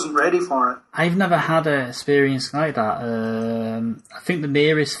just wasn't ready for it. I've never had an experience like that. I think the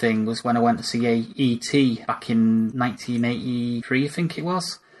nearest thing was when I went to see E.T. back in 1983, I think it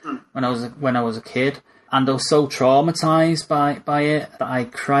was, when I was a kid. And I was so traumatised by it that I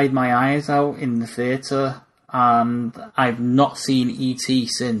cried my eyes out in the theatre, and I've not seen E.T.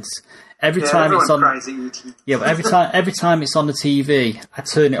 since. Every time it's on, cries at E.T. Yeah, but every time it's on the TV, I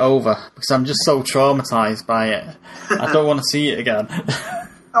turn it over because I'm just so traumatised by it. I don't want to see it again.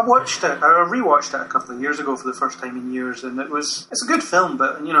 I rewatched it a couple of years ago for the first time in years, and it's a good film,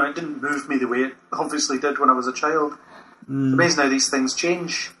 but you know, it didn't move me the way it obviously did when I was a child. It's amazing how these things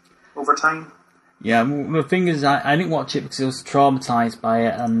change over time. Yeah, the thing is, I didn't watch it because I was traumatised by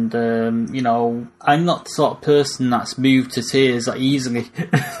it, and you know, I'm not the sort of person that's moved to tears that easily.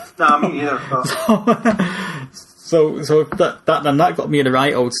 No, me either. So that got me in the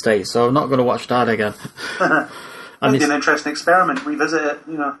right old state. So I'm not going to watch that again. It'd be an interesting experiment. Revisit it,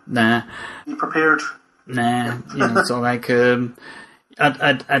 you know. Nah. Be prepared. Nah. You know, sort of like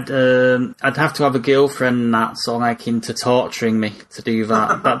I'd have to have a girlfriend that's sort of like into torturing me to do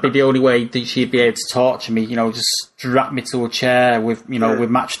that. That'd be the only way that she'd be able to torture me. You know, just strap me to a chair with with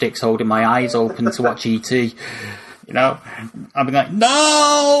matchsticks holding my eyes open to watch E.T. You know, I'd be like,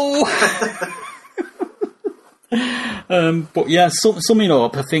 no. But yeah, summing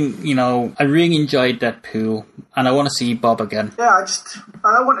up, I think, you know, I really enjoyed Deadpool, and I want to see Bob again. Yeah,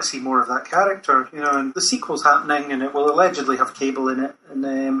 I want to see more of that character, you know, and the sequel's happening, and it will allegedly have Cable in it, and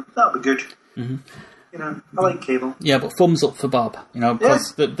that'll be good. Mm-hmm. You know, I like Cable. Yeah, but thumbs up for Bob, you know,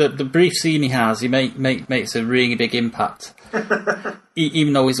 because the brief scene he has, he makes a really big impact,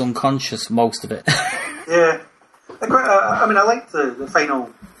 even though he's unconscious most of it. Yeah. I liked the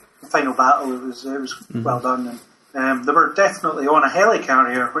final battle. It was well done, and they were definitely on a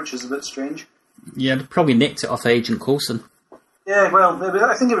helicarrier, which is a bit strange. Yeah, they probably nicked it off Agent Coulson. Yeah, well,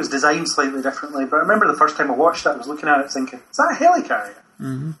 I think it was designed slightly differently, but I remember the first time I watched it, I was looking at it thinking, is that a helicarrier?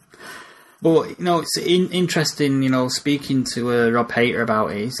 Mm-hmm. But, you know, it's interesting, you know, speaking to Rob Hater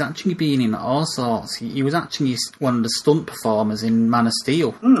about it. He's actually been in all sorts. He was actually one of the stunt performers in Man of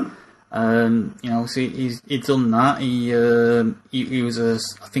Steel. You know, so he'd done that. He was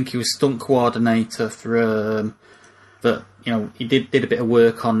I think he was stunt coordinator for But he did a bit of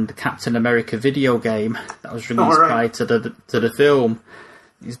work on the Captain America video game that was released prior to the film.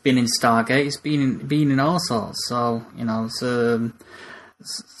 He's been in Stargate. He's been in all sorts. So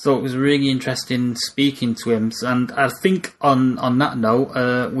so it was really interesting speaking to him. And I think on that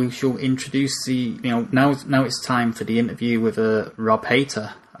note, we shall introduce now it's time for the interview with Rob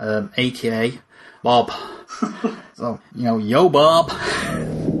Hayter, aka Bob. So yo Bob.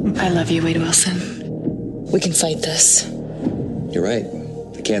 I love you, Wade Wilson. We can fight this. You're right.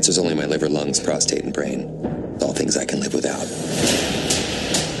 The cancer's only my liver, lungs, prostate, and brain. All things I can live without.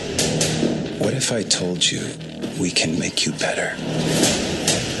 What if I told you we can make you better?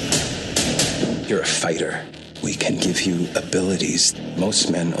 You're a fighter. We can give you abilities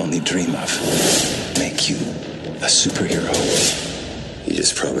most men only dream of. Make you a superhero. You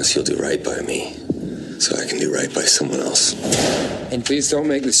just promise you'll do right by me, so I can do right by someone else. And please don't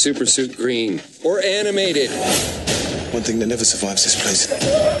make the super suit green or animated. One thing that never survives this place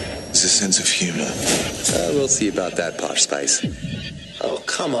is a sense of humor. We'll see about that, Posh Spice. Oh,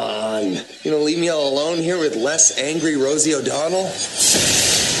 come on. You leave me all alone here with less angry Rosie O'Donnell?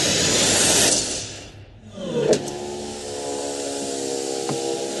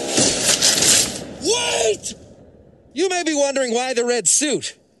 Wait! You may be wondering why the red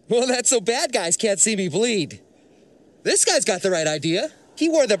suit. Well, that's so bad guys can't see me bleed. This guy's got the right idea. He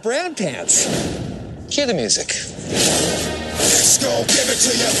wore the brown pants. Cue the music. X gon' give it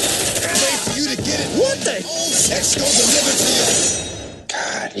to you. Wait for you to get it. What the? X gon' deliver to you.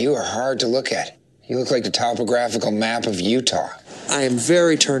 God, you are hard to look at. You look like the topographical map of Utah. I am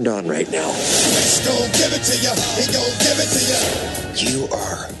very turned on right now. X gon' give it to you. He gon' give it to you. You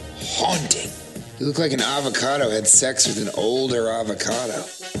are haunting. You look like an avocado had sex with an older avocado.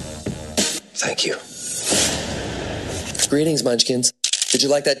 Thank you. Greetings, Munchkins. Did you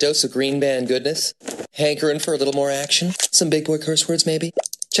like that dose of Green Band goodness? Hankering for a little more action? Some big boy curse words, maybe?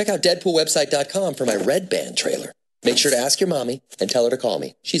 Check out DeadpoolWebsite.com for my Red Band trailer. Make sure to ask your mommy and tell her to call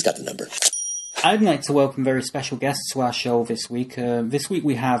me. She's got the number. I'd like to welcome very special guests to our show this week. This week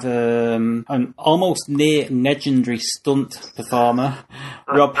we have an almost near legendary stunt performer,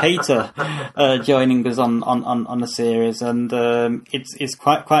 Rob Hayter, joining us on the series, and it's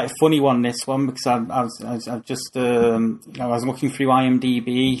quite a funny one, this one, because I was looking through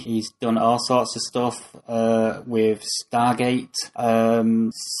IMDb. He's done all sorts of stuff with Stargate.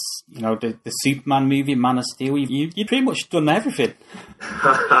 The Superman movie, Man of Steel. You've pretty much done everything.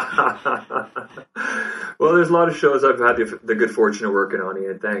 Well, there's a lot of shows I've had the good fortune of working on,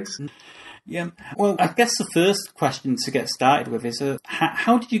 Ian. Thanks. Yeah. Well, I guess the first question to get started with is,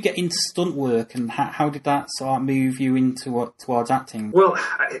 how did you get into stunt work, and how did that sort of move you towards acting? Well,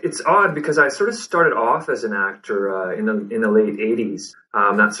 it's odd because I sort of started off as an actor in the late 80s.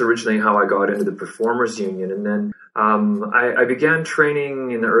 That's originally how I got into the Performers Union, and then I began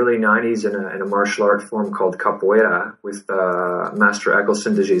training in the early 90s in a martial art form called Capoeira with Master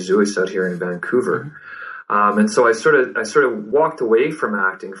Eccleston de Jesus out here in Vancouver. Mm-hmm. And so I sort of walked away from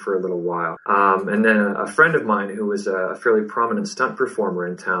acting for a little while. And then a friend of mine who was a fairly prominent stunt performer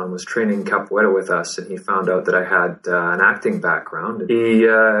in town was training capoeira with us, and he found out that I had an acting background.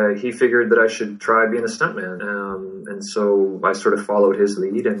 He figured that I should try being a stuntman. And so I sort of followed his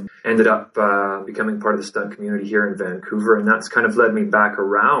lead and ended up becoming part of the stunt community here in Vancouver. And that's kind of led me back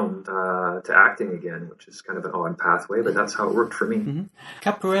around to acting again, which is kind of an odd pathway, but that's how it worked for me. Mm-hmm.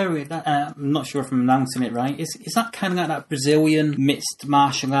 Capoeira, I'm not sure if I'm pronouncing it right. Is that kind of like that Brazilian mixed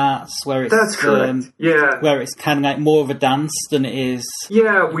martial arts where it's that's correct. Yeah, where it's kind of like more of a dance than it is?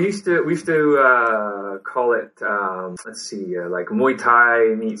 Yeah, we used to call it like Muay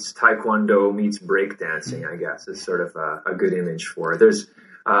Thai meets Taekwondo meets breakdancing. I guess is sort of a good image for it. There's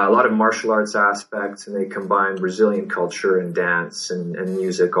a lot of martial arts aspects, and they combine Brazilian culture and dance and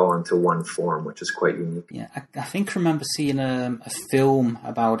music all into one form, which is quite unique. Yeah, I think I remember seeing a film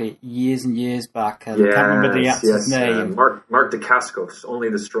about it years and years back. I can't remember the actor's name. Mark Dacascos, Only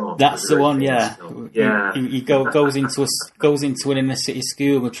the Strong. That's the one, yeah. Yeah. He goes into an inner city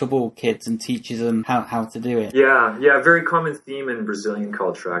school with troubled kids and teaches them how to do it. Yeah, very common theme in Brazilian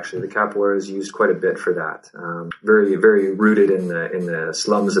culture, actually. The capoeira is used quite a bit for that. Very, very rooted in the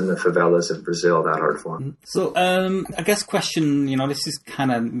slums and the favelas of Brazil, that art form. So, I guess question, this is kind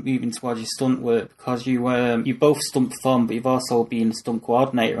of moving towards your stunt work, because you both stunt perform, but you've also been a stunt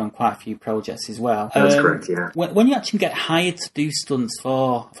coordinator on quite a few projects as well. That's correct, yeah. When you actually get hired to do stunts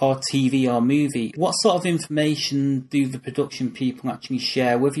for TV or movie, what sort of information do the production people actually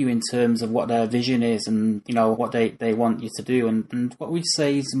share with you in terms of what their vision is and, what they want you to do? And what would you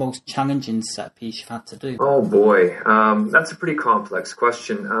say is the most challenging set piece you've had to do? Oh boy, that's a pretty complex question.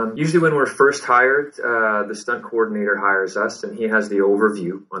 question. Usually when we're first hired, the stunt coordinator hires us, and he has the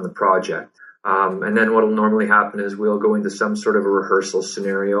overview on the project. And then what will normally happen is we'll go into some sort of a rehearsal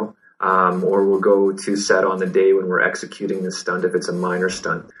scenario, or we'll go to set on the day when we're executing the stunt if it's a minor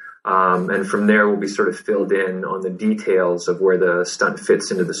stunt. And from there, we'll be sort of filled in on the details of where the stunt fits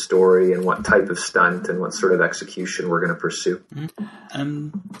into the story and what type of stunt and what sort of execution we're going to pursue.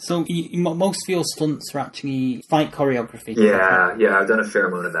 So most of your stunts are actually fight choreography? Yeah, I've done a fair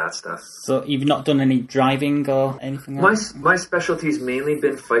amount of that stuff. So you've not done any driving or anything like that? My specialty's mainly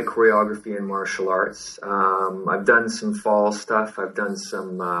been fight choreography and martial arts. I've done some fall stuff. I've done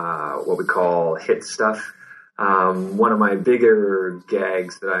some what we call hit stuff. One of my bigger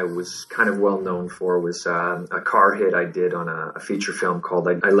gags that I was kind of well known for was a car hit I did on a feature film called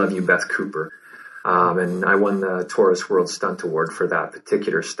I Love You, Beth Cooper. And I won the Taurus World Stunt Award for that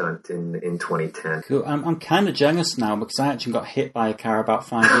particular stunt in 2010. Cool. I'm kind of jealous now because I actually got hit by a car about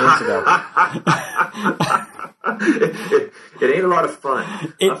 5 years ago. It ain't a lot of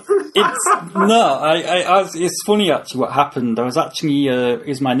fun. It's funny actually what happened. I was actually it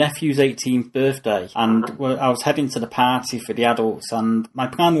was my nephew's 18th birthday, and I was heading to the party for the adults. And my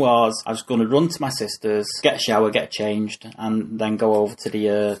plan was I was going to run to my sister's, get a shower, get changed, and then go over to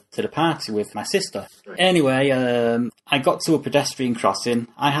the party with my sister. Right. Anyway, I got to a pedestrian crossing.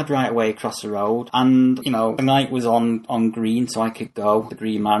 I had right away across the road, and the light was on green, so I could go, the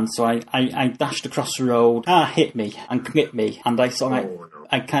green man. So I dashed across the road. Hit me and clipped me, and I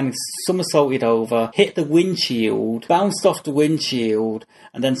kind of somersaulted over, hit the windshield, bounced off the windshield,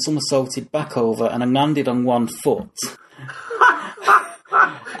 and then somersaulted back over, and I landed on one foot.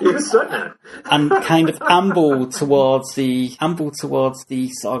 You said that. And kind of ambled towards the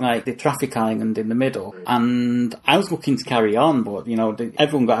sort of like the traffic island in the middle. And I was looking to carry on, but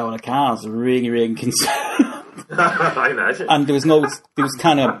everyone got out of the cars, really, really concerned. I imagine. And there was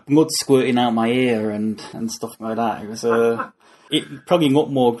kind of blood squirting out my ear and stuff like that. It was it probably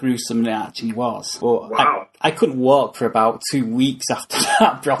looked more gruesome than it actually was. But wow. I couldn't walk for about 2 weeks after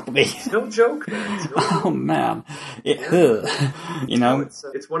that properly. No joke, man. Oh man, it hurt.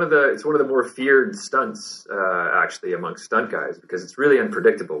 It's one of the more feared stunts actually amongst stunt guys because it's really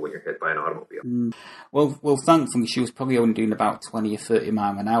unpredictable when you're hit by an automobile. Well, thankfully she was probably only doing about 20 or 30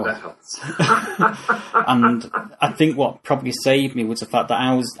 miles an hour. That helps. And I think what probably saved me was the fact that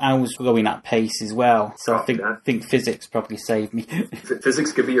I was going at pace as well. So I think physics probably saved me.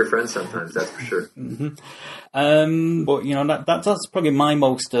 Physics could be your friend sometimes, that's for sure. Mm-hmm. But that's probably my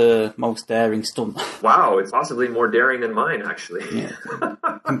most daring stunt. Wow, it's possibly more daring than mine, actually. Yeah.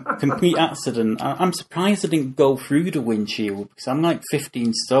 Complete accident. I'm surprised I didn't go through the windshield because I'm like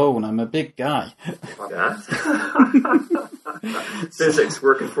 15 stone. I'm a big guy. Yeah. Physics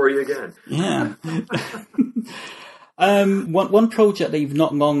working for you again. Yeah. One project that you've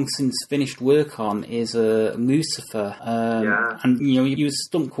not long since finished work on is Lucifer. And you was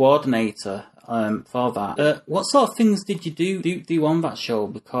stunt coordinator for that. What sort of things did you do on that show?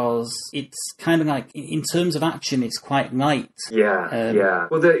 Because it's kind of like, in terms of action, it's quite light. Yeah.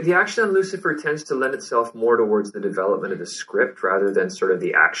 Well, the action on Lucifer tends to lend itself more towards the development of the script rather than sort of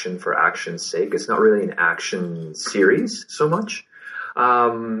the action for action's sake. It's not really an action series so much.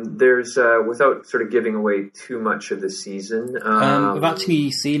 There's without sort of giving away too much of the season. We've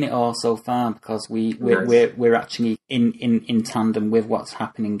actually seen it all so far because we're actually in tandem with what's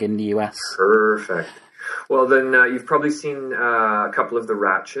happening in the US. Perfect. Well, then you've probably seen a couple of the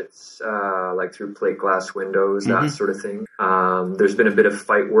ratchets, like through plate glass windows, that sort of thing. There's been a bit of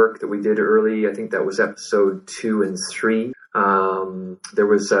fight work that we did early. I think that was episode 2 and 3. There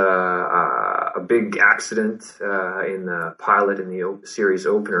was a big accident in the pilot in the series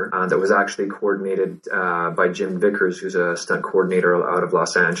opener that was actually coordinated by Jim Vickers, who's a stunt coordinator out of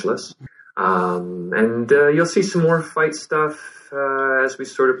Los Angeles. And you'll see some more fight stuff as we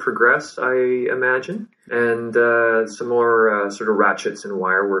sort of progress, I imagine. And some more sort of ratchets and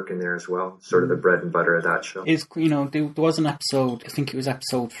wire work in there as well. Sort of the bread and butter of that show. There was an episode, I think it was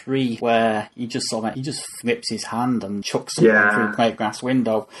episode 3, where he just flips his hand and chucks something through a plate glass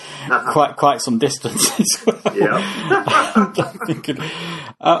window, quite some distance as well. Yeah.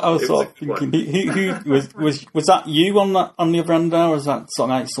 I was sort of thinking, who was that you on the other end there, or was that sort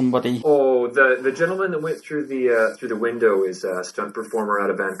of like somebody? Oh, the gentleman that went through the window is a stunt performer out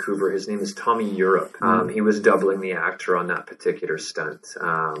of Vancouver. His name is Tommy Europe. He was doubling the actor on that particular stunt.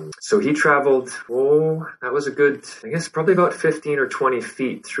 So he traveled, that was a good, I guess, probably about 15 or 20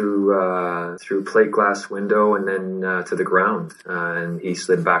 feet through plate glass window and then to the ground. And he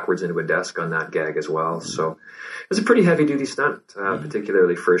slid backwards into a desk on that gag as well. So it was a pretty heavy-duty stunt,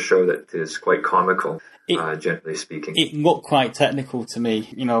 particularly for a show that is quite comical. Generally speaking, it looked quite technical to me,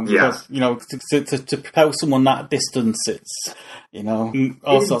 because to propel someone that distance, it's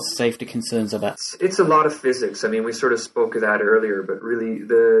all sorts of safety concerns. I bet it's a lot of physics. I mean, we sort of spoke of that earlier, but really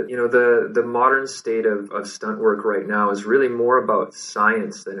the modern state of stunt work right now is really more about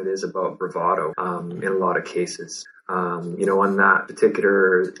science than it is about bravado. In a lot of cases. On that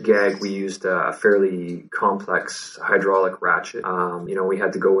particular gag, we used a fairly complex hydraulic ratchet. We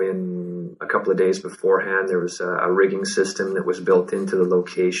had to go in a couple of days beforehand. There was a rigging system that was built into the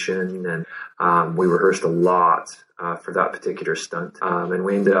location, and we rehearsed a lot for that particular stunt. And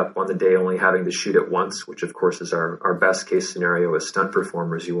we ended up on the day only having to shoot it once, which of course is our best case scenario as stunt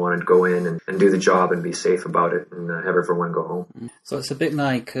performers. You want to go in and do the job and be safe about it and have everyone go home. So it's a bit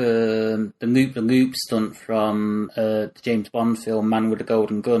like the loop stunt from the James Bond film Man with a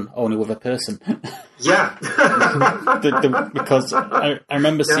Golden Gun, only with a person. Yeah. Because I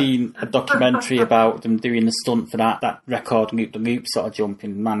remember seeing a documentary about them doing the stunt for that record loop sort of jump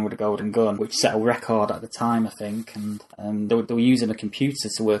in Man with a Golden Gun, which set a record at the time, I think. And they were using a computer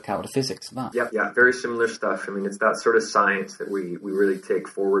to work out the physics of that. Yeah, very similar stuff. I mean, it's that sort of science that we really take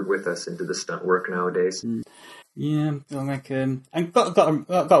forward with us into the stunt work nowadays. Yeah, I've got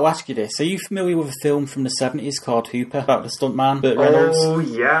to ask you this. Are you familiar with a film from the 70s called Hooper, about the stuntman, Burt Reynolds? Oh,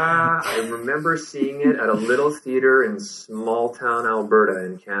 yeah. I remember seeing it at a little theater in small town Alberta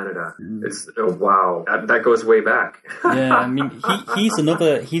in Canada. Wow. That goes way back. Yeah, I mean, he's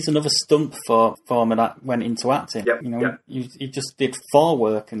another stunt performer that went into acting. He just did fall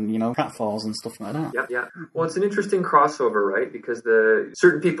work and, pratfalls and stuff like that. Yeah. Well, it's an interesting crossover, right? Because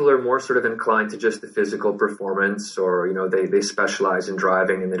certain people are more sort of inclined to just the physical performance, or they specialize in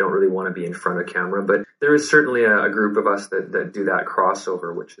driving and they don't really want to be in front of camera, but there is certainly a group of us that do that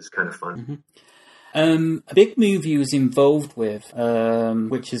crossover, which is kind of fun. A big movie he was involved with,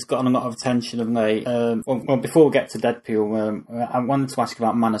 which has gotten a lot of attention of late. Before we get to Deadpool, I wanted to ask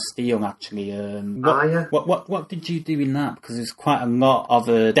about Man of Steel. Actually, what did you do in that? Because there's quite a lot of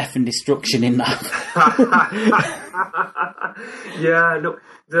death and destruction in that. Yeah, no.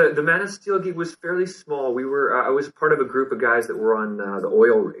 The Man of Steel gig was fairly small. I was part of a group of guys that were on the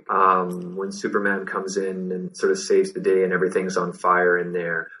oil rig when Superman comes in and sort of saves the day and everything's on fire in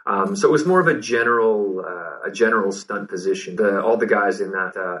there. So it was more of a general stunt position. All the guys in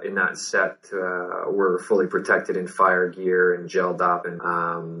that set were fully protected in fire gear and gelled up,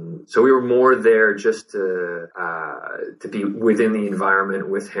 and so we were more there just to be within the environment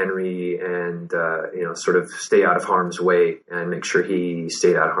with Henry and sort of stay out of harm's way and make sure he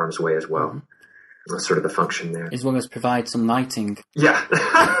stayed out of harm's way as well. That's sort of the function there. As well as provide some lighting. Yeah.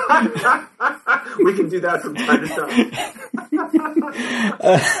 We can do that from time to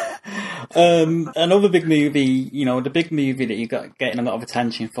time. Another big movie, the big movie that you got getting a lot of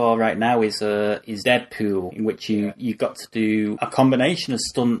attention for right now is Deadpool, in which you got to do a combination of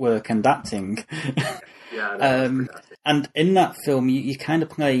stunt work and acting. Yeah. And in that film, you kind of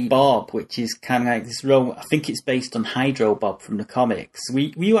play Bob, which is kind of like this role. I think it's based on Hydro Bob from the comics. Were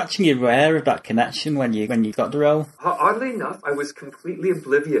you actually aware of that connection when you got the role? Oddly enough, I was completely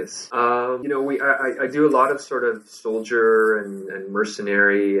oblivious. I do a lot of sort of soldier and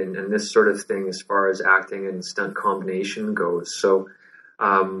mercenary and this sort of thing as far as acting and stunt combination goes. So.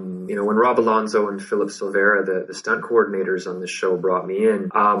 When Rob Alonso and Philip Silvera, the stunt coordinators on the show, brought me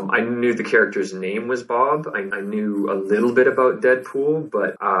in, I knew the character's name was Bob. I knew a little bit about Deadpool,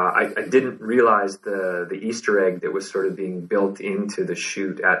 but I didn't realize the Easter egg that was sort of being built into the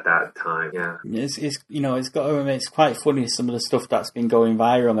shoot at that time. Yeah, it's quite funny, some of the stuff that's been going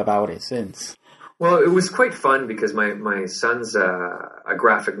viral about it since. Well, it was quite fun because my son's a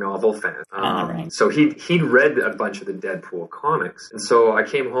graphic novel fan. Right. So he'd read a bunch of the Deadpool comics. And so I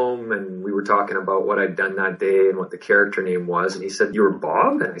came home and we were talking about what I'd done that day and what the character name was. And he said, "You were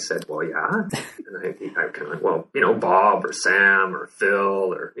Bob?" And I said, "Well, yeah." And I kind of went, "Well, Bob or Sam or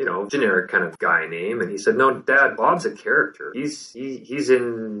Phil or, generic kind of guy name." And he said, "No, Dad, Bob's a character. He's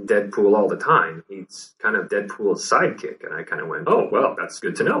in Deadpool all the time. He's kind of Deadpool's sidekick." And I kind of went, "Oh, well, that's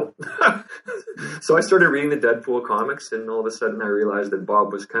good to know." So I started reading the Deadpool comics, and all of a sudden I realized that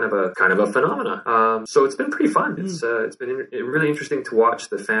Bob was kind of a phenomena. So it's been pretty fun. It's been really interesting to watch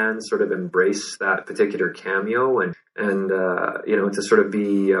the fans sort of embrace that particular cameo and And, to sort of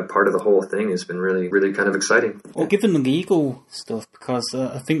be a part of the whole thing has been really, really kind of exciting. Well, given the legal stuff, because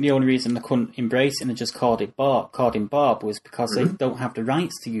I think the only reason they couldn't embrace it and just called him Bob was because they don't have the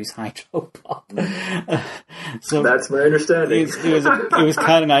rights to use Hydro Bob. So that's my understanding. It was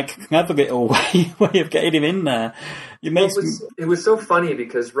kind of like a clever little way of getting him in there. It was so funny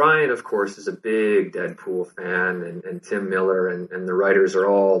because Ryan, of course, is a big Deadpool fan, and Tim Miller and the writers are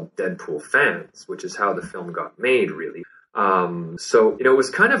all Deadpool fans, which is how the film got made, really. So it was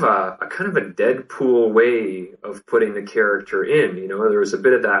kind of a Deadpool way of putting the character in. There was a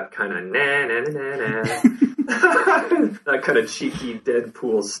bit of that kind of that kind of cheeky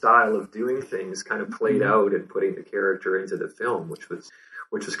Deadpool style of doing things kind of played out and putting the character into the film, which was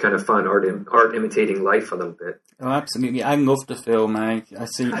kind of fun, art imitating life a little bit. Oh, absolutely! I loved the film. I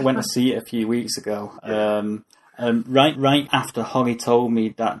went to see it a few weeks ago. Right after Holly told me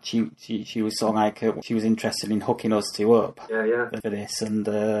that she was sort of like she was interested in hooking us two up for this, and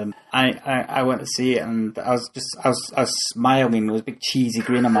I went to see it, and I was smiling. There was a big cheesy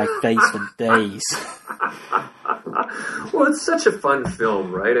grin on my face for days. Well, it's such a fun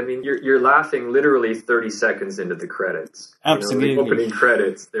film, right? I mean, you're laughing literally 30 seconds into the credits. Absolutely. The opening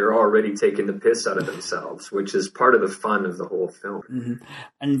credits, they're already taking the piss out of themselves, which is part of the fun of the whole film. Mm-hmm.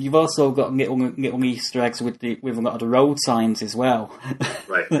 And you've also got little Easter eggs with a lot of the road signs as well.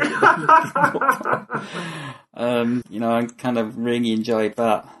 Right. I kind of really enjoyed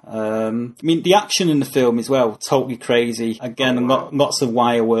that. The action in the film as well, totally crazy. Again, lots of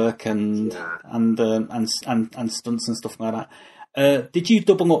wire work and stunts and stuff like that. Did you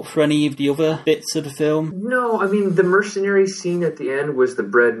double up for any of the other bits of the film? No, the mercenary scene at the end was the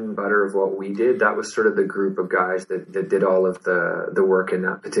bread and butter of what we did. That was sort of the group of guys that did all of the work in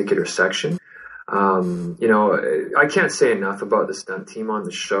that particular section. I can't say enough about the stunt team on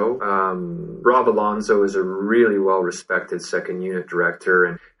the show. Rob Alonso is a really well-respected second unit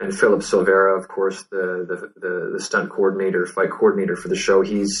director, and Philip Silvera, of course, the stunt coordinator, fight coordinator for the show.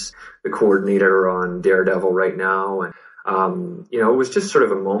 He's the coordinator on Daredevil right now, and it was just sort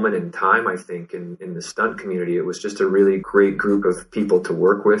of a moment in time, I think, in the stunt community. It was just a really great group of people to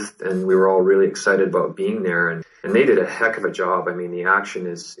work with, and we were all really excited about being there, and they did a heck of a job. The action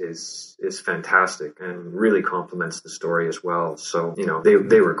is fantastic and really complements the story as well. So,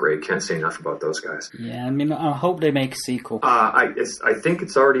 they were great. Can't say enough about those guys. Yeah, I hope they make a sequel. I think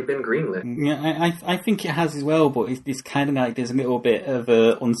it's already been greenlit. Yeah, I think it has as well, but it's kind of like there's a little bit of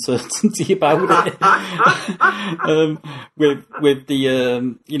uncertainty about it. With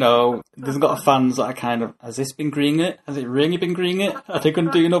the, there's a lot of fans that are kind of, has this been greenlit? Has it really been greenlit? Are they going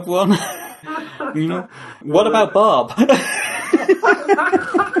to do another one? What about Bob?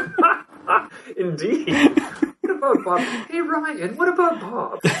 Indeed. What about Bob? Hey, Ryan, what about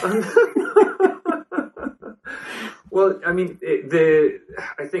Bob? Well,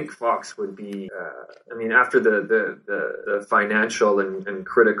 I think Fox would be, after the financial and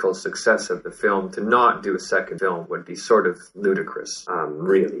critical success of the film, to not do a second film would be sort of ludicrous,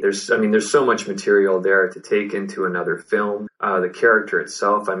 really. There's so much material there to take into another film. The character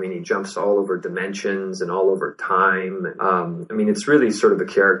itself, he jumps all over dimensions and all over time. It's really sort of a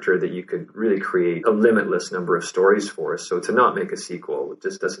character that you could really create a limitless number of stories for. So to not make a sequel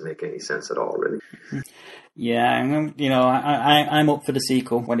just doesn't make any sense at all, really. Yeah, I'm up for the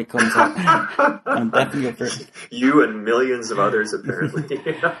sequel when it comes out. I'm definitely up for it. You and millions of others, apparently.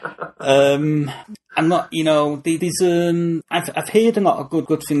 I'm not, I've heard a lot of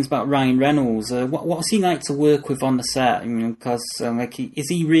good things about Ryan Reynolds. What's he like to work with on the set? Because is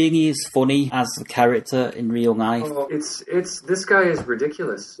he really as funny as the character in real life? Oh, this guy is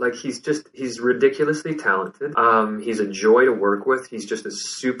ridiculous. He's ridiculously talented. He's a joy to work with. He's just a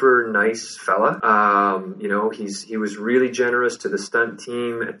super nice fella. He was really generous to the stunt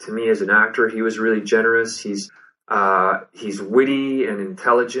team. To me as an actor, he was really generous. He's witty and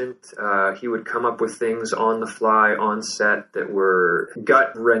intelligent. He would come up with things on the fly, on set, that were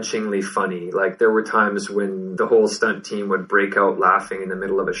gut-wrenchingly funny. Like, there were times when the whole stunt team would break out laughing in the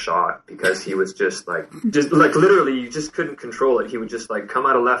middle of a shot because he was just literally, you just couldn't control it. He would just come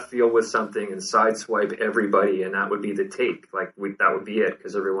out of left field with something and sideswipe everybody, and that would be the take. That would be it,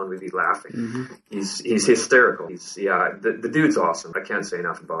 because everyone would be laughing. Mm-hmm. He's hysterical. The dude's awesome. I can't say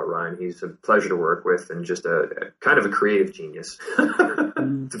enough about Ryan. He's a pleasure to work with, and just a kind of a creative genius,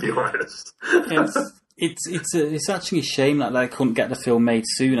 to be honest. It's actually a shame that they couldn't get the film made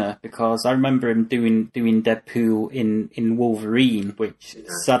sooner, because I remember him doing Deadpool in Wolverine, which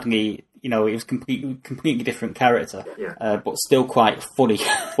sadly you know, it was completely different character, Yeah. but still quite funny,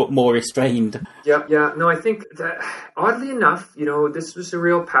 but more restrained. Yeah. No, I think that, oddly enough, you know, this was a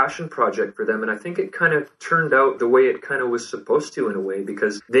real passion project for them, and I think it kind of turned out the way it kind of was supposed to in a way,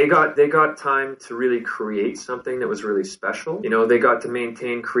 because they got time to really create something that was really special. You know, they got to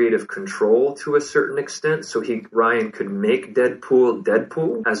maintain creative control to a certain extent, so Ryan could make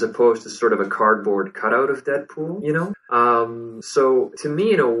Deadpool as opposed to sort of a cardboard cutout of Deadpool, you know? So to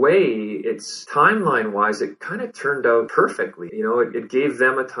me, in a way, it's timeline-wise, it kind of turned out perfectly. You know, it gave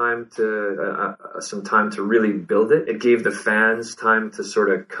them some time to really build it. It gave the fans time to sort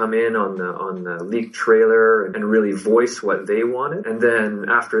of come in on the leaked trailer and really voice what they wanted. And then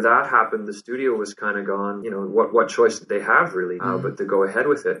after that happened, the studio was kind of gone. You know, what choice did they have really, but to go ahead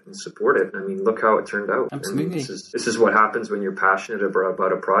with it and support it? I mean, look how it turned out. Absolutely. I mean, this is what happens when you're passionate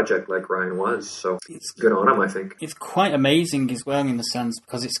about a project like Ryan was. So it's good on him, I think. It's quite amazing as well in the sense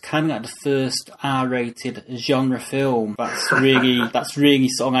because it's kind of like the first R-rated genre film that's really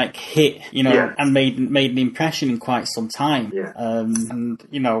sort of like hit, you know, and made an impression in quite some time. Yeah. And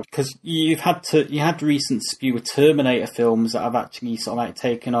you know, because you had recent spew of Terminator films that have actually sort of like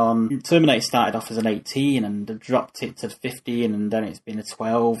taken on. Terminator started off as an 18 and dropped it to 15, and then it's been a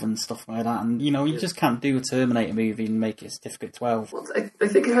 12 and stuff like that. And you know, you just can't do a Terminator movie and make it a certificate 12. Well, I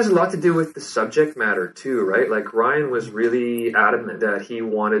think it has a lot to do with the subject matter too, right? Like Ryan was really adamant that he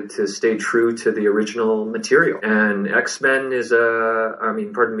wanted to stay true to the original material, and X-Men is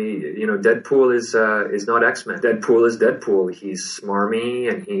Deadpool is not X-Men. Deadpool is Deadpool. He's smarmy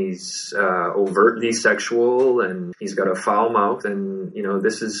and he's overtly sexual and he's got a foul mouth, and you know,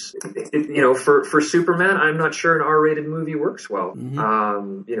 this is for Superman, I'm not sure an R-rated movie works well.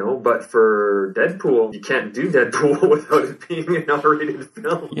 You know, but for Deadpool, you can't do Deadpool without it being an R-rated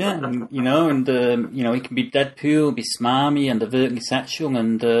film. Yeah, and you know, he can be Deadpool, be smarmy and overtly sexual,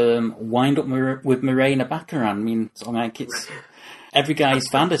 and wind up with Morena Baccarin. I mean, it's like it's every guy's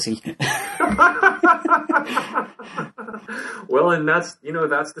fantasy. Well, and that's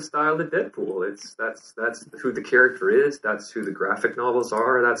the style of Deadpool. That's who the character is. That's who the graphic novels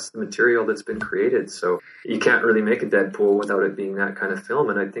are. That's the material that's been created. So you can't really make a Deadpool without it being that kind of film.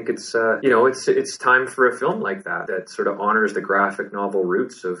 And I think it's time for a film like that sort of honors the graphic novel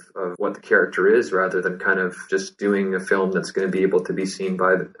roots of what the character is, rather than kind of just doing a film that's going to be able to be seen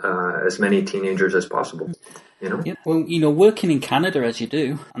by as many teenagers as possible. You know? Yeah. Well, you know, working in Canada as you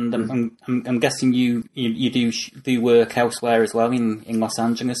do, and I'm guessing you do work elsewhere as well, in Los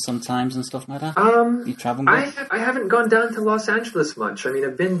Angeles sometimes and stuff like that. You travel. I haven't gone down to Los Angeles much. I mean,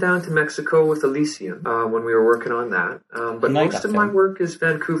 I've been down to Mexico with Elysium when we were working on that. But most of my work is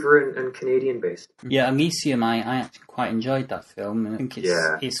Vancouver and Canadian based. Yeah, Elysium. I actually quite enjoyed that film. I think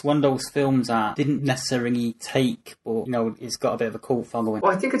it's one of those films that didn't necessarily take, but you know, it's got a bit of a cult following.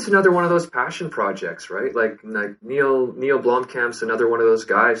 Well, I think it's another one of those passion projects, right? Like Neil Blomkamp's another one of those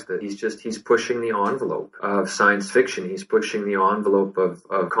guys that he's pushing the envelope of science fiction. He's pushing the envelope of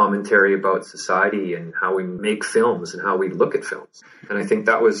commentary about society and how we make films and how we look at films. And I think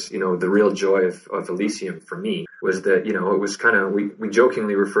that was, you know, the real joy of Elysium for me, was that, you know, it was kind of, we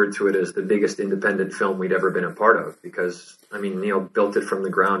jokingly referred to it as the biggest independent film we'd ever been a part of, because, I mean, Neil built it from the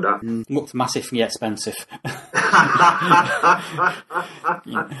ground up. Looked massively expensive.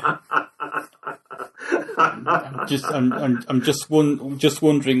 I'm just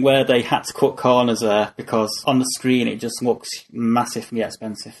wondering where they had to cut corners there, because on the screen it just looks massively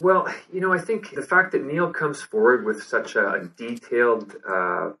expensive. Well, you know, I think the fact that Neil comes forward with such a detailed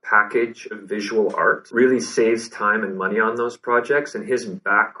package of visual art really saves time and money on those projects, and his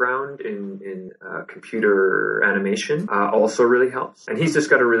background in computer animation also really helps. And he's just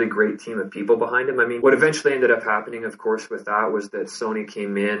got a really great team of people behind him. I mean, what eventually ended up happening, of course, with that was that Sony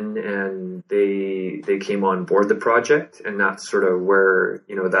came in and they came on board the project, and that's sort of where,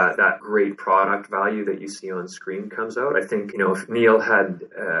 you know, that great product value that you see on screen comes out. I think, you know, if Neil had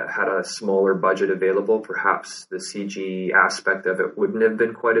a smaller budget available, perhaps the CG aspect of it wouldn't have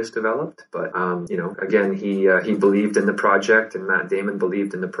been quite as developed. But you know, again, he believed in the project, and Matt Damon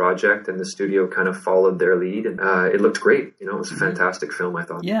believed in the project, and the studio kind of followed their lead, and it looked great. You know, it was a fantastic film, I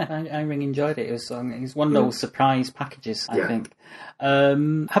thought. Yeah, I really enjoyed it. It was one of those surprise packages, I think.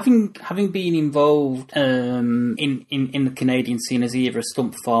 Having been involved in the Canadian scene as either a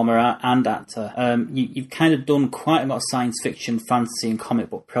stunt performer and actor, you've kind of done quite a lot of science fiction, fantasy and comic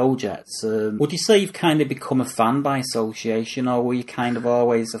book projects. Would you say you've kind of become a fan by association, or were you kind of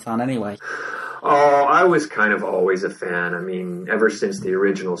always a fan anyway? Oh, I was kind of always a fan. I mean, ever since the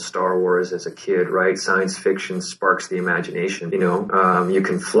original Star Wars as a kid, right? Science fiction sparks the imagination, you know. You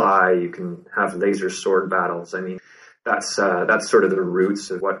can fly, you can have laser sword battles. I mean, that's sort of the roots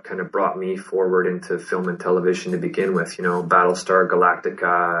of what kind of brought me forward into film and television to begin with. You know, Battlestar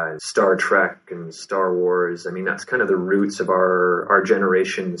Galactica, and Star Trek, and Star Wars. I mean, that's kind of the roots of our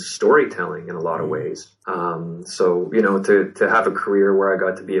generation's storytelling in a lot of ways. So, you know, to have a career where I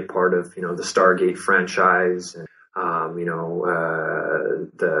got to be a part of, you know, the Stargate franchise, and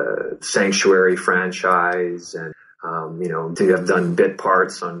the Sanctuary franchise, and you know, to have done bit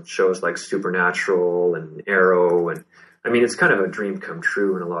parts on shows like Supernatural and Arrow, and I mean, it's kind of a dream come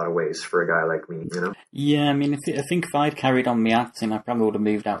true in a lot of ways for a guy like me, you know? Yeah, I mean, I think if I'd carried on my acting, I probably would have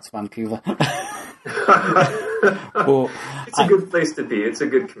moved out to Vancouver. But it's a good place to be. It's a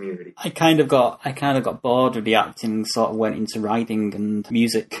good community. I kind of got bored with the acting, and sort of went into writing and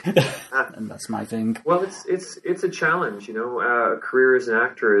music, and that's my thing. Well, it's a challenge, you know. A career as an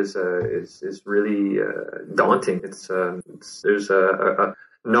actor is really daunting. There's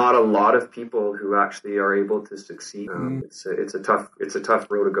not a lot of people who actually are able to succeed. It's a tough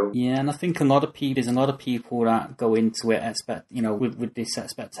road to go. Yeah, and I think there's a lot of people that go into it with this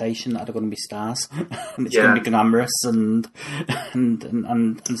expectation that they're going to be stars, and it's going to be glamorous and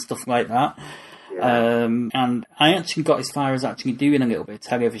stuff like that. Yeah. And I actually got as far as actually doing a little bit of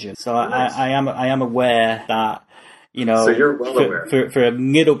television, so nice. I am aware that. You know, so you're well aware. For a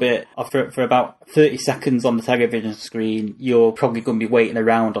little bit, or for about 30 seconds on the television screen, you're probably going to be waiting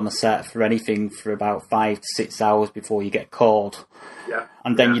around on the set for anything for about 5 to 6 hours before you get called. Yeah.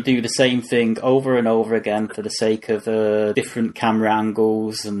 And then you do the same thing over and over again for the sake of different camera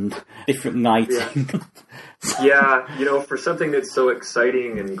angles and different lighting. Yeah, you know, for something that's so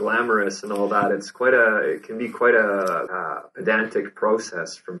exciting and glamorous and all that, it can be quite a pedantic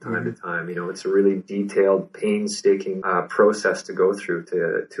process from time to time. You know, it's a really detailed, painstaking process to go through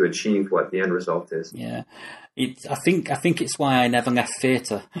to achieve what the end result is. Yeah. I think it's why I never left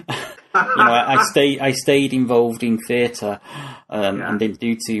theatre. You know, I stayed involved in theatre, and didn't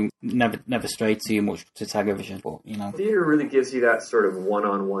never strayed too much to television. But you know, theatre really gives you that sort of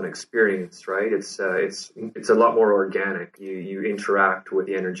one-on-one experience, right? It's a lot more organic. You interact with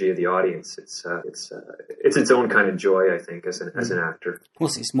the energy of the audience. It's its own kind of joy, I think, as an actor.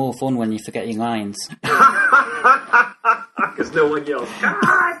 Plus, it's more fun when you forget your lines. Because no one yells,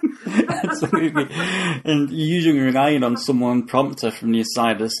 God! Absolutely. And you're usually relying on someone prompter from the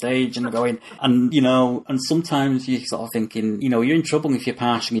side of the stage and going, and you know, and sometimes you're sort of thinking, you know, you're in trouble if you're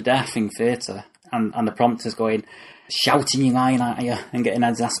partially deaf in theatre, and the prompter's going, shouting your line at you and getting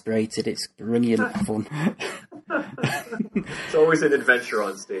exasperated. It's brilliant fun. It's always an adventure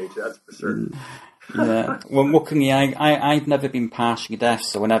on stage, that's for certain. Yeah. Well, luckily, I've never been partially deaf,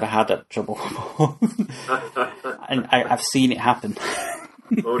 so I never had that trouble. And I've seen it happen.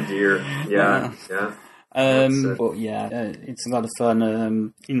 Oh dear. Yeah. But it's a lot of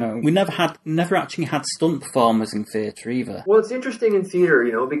fun. You know, we never actually had stunt performers in theatre either. Well, it's interesting in theatre,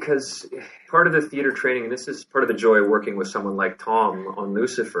 you know, because part of the theatre training, and this is part of the joy of working with someone like Tom on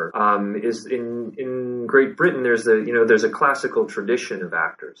Lucifer, is in Great Britain. There's a classical tradition of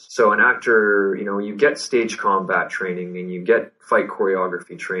actors. So an actor, you know, you get stage combat training and you get fight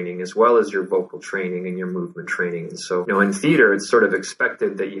choreography training, as well as your vocal training and your movement training. And so, you know, in theatre, it's sort of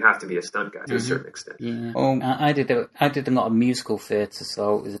expected that you have to be a stunt guy to a certain extent. Yeah. Well, I did a lot of musical theatre,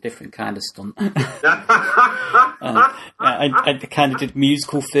 so it was a different kind of stunt. I kind of did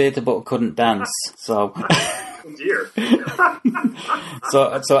musical theatre, but couldn't dance. So. Oh dear.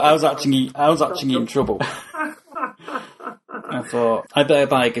 So I was actually in trouble. I thought, I better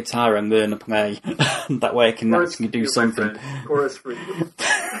buy a guitar and learn to play. That way I can actually do something. Chorus for you.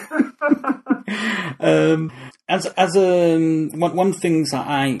 One things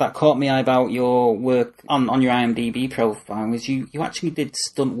that caught my eye about your work on your IMDb profile was you actually did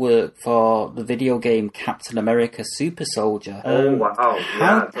stunt work for the video game Captain America Super Soldier. Oh wow!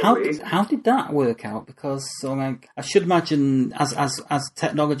 How did that work out? Because I should imagine as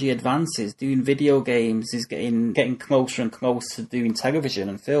technology advances, doing video games is getting closer and closer to doing television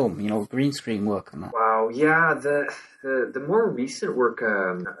and film. You know, green screen work and that. Wow! Yeah. The more recent work,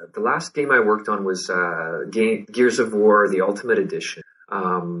 the last game I worked on was Gears of War, the Ultimate Edition,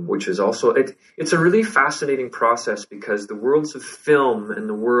 which is also, it's a really fascinating process because the worlds of film and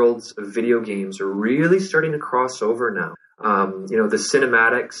the worlds of video games are really starting to cross over now. You know, the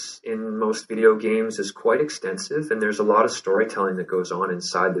cinematics in most video games is quite extensive, and there's a lot of storytelling that goes on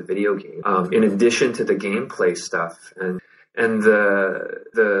inside the video game, in addition to the gameplay stuff. And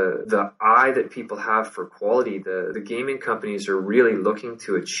the eye that people have for quality, the gaming companies are really looking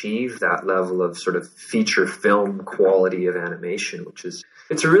to achieve that level of sort of feature film quality of animation,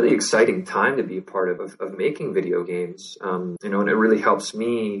 it's a really exciting time to be a part of making video games. You know, and it really helps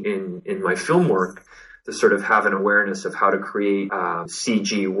me in my film work to sort of have an awareness of how to create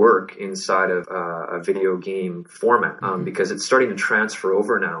CG work inside of a video game format, because it's starting to transfer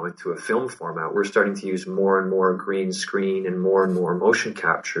over now into a film format. We're starting to use more and more green screen and more motion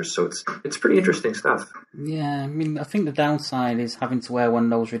capture, so it's pretty interesting stuff. Yeah, I mean, I think the downside is having to wear one of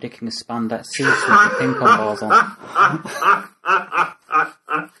those ridiculous spandex suits with the ping pong balls on.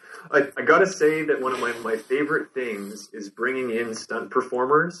 I gotta say that one of my favorite things is bringing in stunt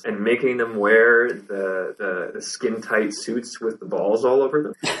performers and making them wear the skin tight suits with the balls all over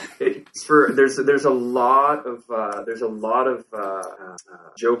them. There's a lot of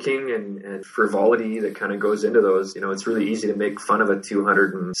joking and frivolity that kind of goes into those. You know, it's really easy to make fun of a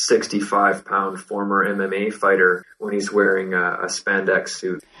 265-pound former MMA fighter when he's wearing a spandex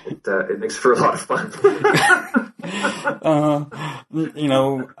suit. It makes for a lot of fun. You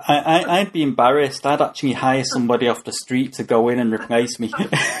know, I'd be embarrassed. I'd actually hire somebody off the street to go in and replace me.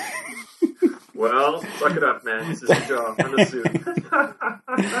 Well, suck it up, man. This is your job. I'm the suit.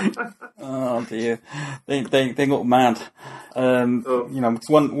 Oh dear, they look mad. You know, it's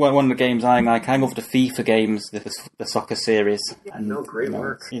one of the games I like. I love the FIFA games, the soccer series. Yeah, great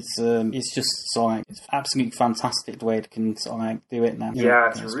work. It's just so like, it's absolutely fantastic the way they can sort of like do it now. Yeah,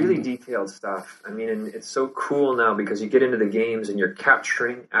 it's really detailed stuff. I mean, and it's so cool now because you get into the games and you're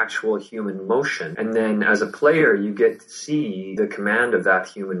capturing actual human motion, and then as a player, you get to see the command of that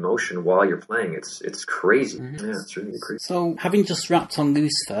human motion while you're playing. It's crazy. Mm-hmm. Yeah, it's really crazy. So, having just wrapped on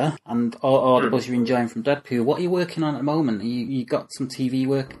Lucifer and all the buzz you're enjoying from Deadpool, what are you working on at the moment? You got some TV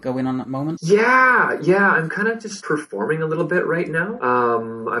work going on at the moment? Yeah, I'm kind of just performing a little bit right now.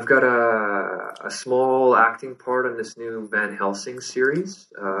 I've got a small acting part on this new Van Helsing series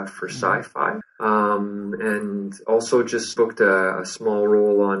for Sci-Fi. And also just booked a small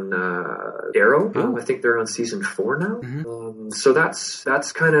role on Arrow. I think they're on season 4 now. Mm-hmm. So that's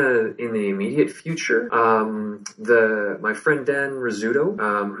kind of in the immediate future. My friend Dan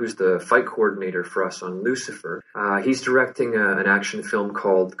Rizzuto, who's the fight coordinator for us on Lucifer, he's directing an action film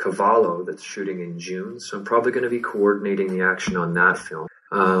called Cavallo that's shooting in June. So I'm probably going to be coordinating the action on that film.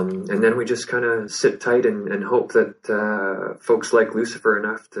 And then we just kind of sit tight and hope that folks like Lucifer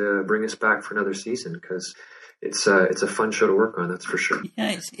enough to bring us back for another season, because it's a fun show to work on, that's for sure.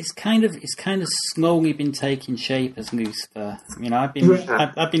 Yeah, it's kind of slowly been taking shape as Lucifer. You know, I've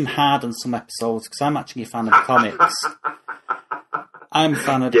been hard on some episodes because I'm actually a fan of the comics. I'm a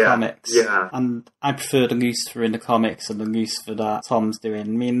fan of the comics, and I prefer the Lucifer in the comics and the Lucifer that Tom's doing. I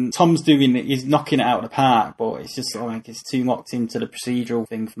mean, he's knocking it out of the park, but it's just like it's too locked into the procedural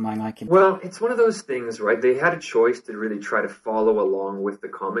thing for my liking. Well, it's one of those things, right? They had a choice to really try to follow along with the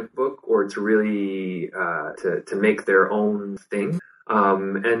comic book, or to really to make their own thing.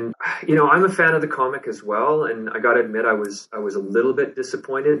 And you know, I'm a fan of the comic as well, and I got to admit, I was a little bit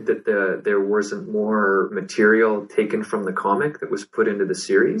disappointed that there wasn't more material taken from the comic that was put into the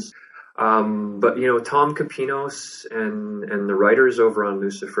series. But you know, Tom Capinos and the writers over on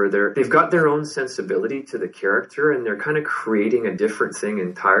Lucifer, they've got their own sensibility to the character, and they're kind of creating a different thing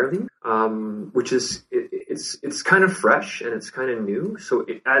entirely, which is it's kind of fresh and it's kind of new. So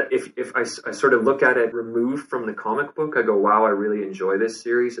if I sort of look at it removed from the comic book, I go, wow, I really enjoy this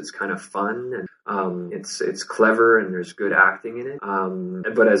series. It's kind of fun, and it's clever, and there's good acting in it.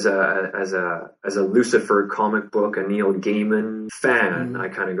 But as a Lucifer comic book, a Neil Gaiman fan, I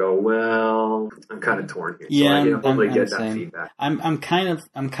kind of go, well, I'm kind of torn here. Yeah, so I didn't really get that feedback. I'm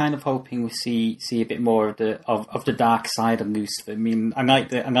kind of hoping we see a bit more of the dark side of Lucifer. I mean, I like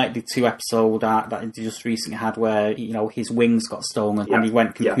the 2-episode arc that he just recently had where, you know, his wings got stolen and he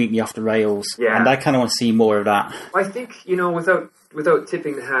went completely off the rails. Yeah. And I kind of want to see more of that. I think, you know, without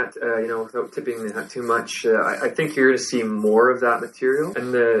tipping the hat, without tipping the hat too much, I think you're going to see more of that material.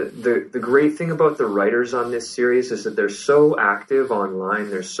 And the great thing about the writers on this series is that they're so active online,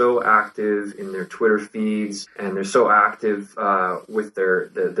 they're so active in their Twitter feeds, and they're so active with their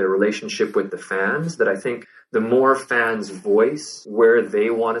relationship with the fans, that I think the more fans voice where they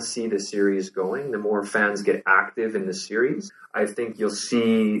want to see the series going, the more fans get active in the series, I think you'll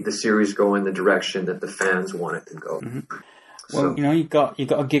see the series go in the direction that the fans want it to go. Mm-hmm. Well, you know, you got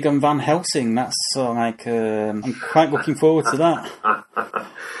a gig on Van Helsing. That's I'm quite looking forward to that.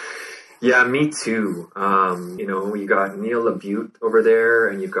 Yeah, me too. You know, you got Neil LaBute over there,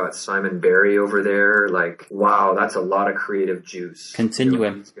 and you've got Simon Barry over there. Like, wow, that's a lot of creative juice.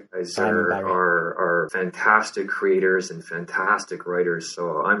 Continuing. You know, these guys are fantastic creators and fantastic writers.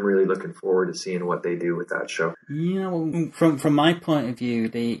 So I'm really looking forward to seeing what they do with that show. Yeah, well, from my point of view,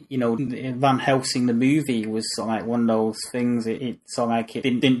 Van Helsing the movie was sort of like one of those things. It sort of like it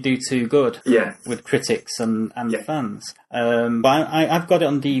didn't do too good. Yeah. With critics and fans. But I've got it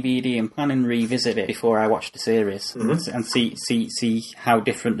on DVD and planning to revisit it before I watch the series and see how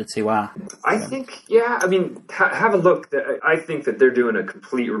different the two are. I think, yeah, I mean, have a look. I think that they're doing a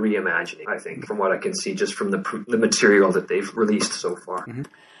complete reimagining, I think, from what I can see just from the material that they've released so far.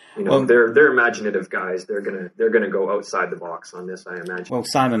 You know, they're imaginative guys. They're gonna go outside the box on this, I imagine. Well,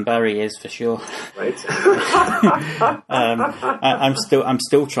 Simon Barry is for sure. Right. I'm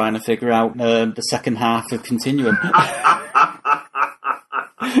still trying to figure out the second half of Continuum.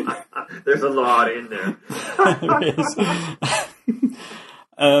 There's a lot in there. There is.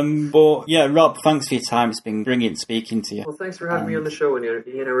 But yeah, Rob, thanks for your time. It's been brilliant speaking to you. Well, thanks for having me on the show, and I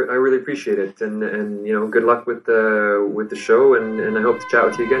really appreciate it. And you know, good luck with the show, and I hope to chat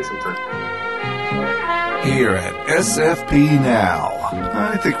with you again sometime. Here at SFP Now,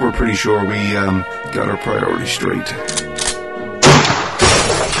 I think we're pretty sure we got our priorities straight.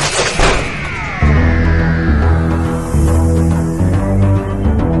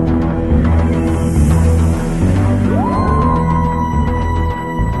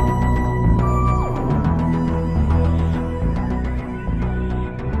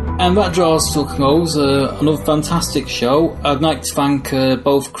 And that draws to a close. Another fantastic show. I'd like to thank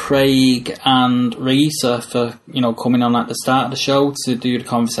both Craig and Risa for coming on at the start of the show to do the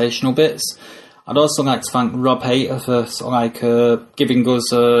conversational bits. I'd also like to thank Rob Hayter for giving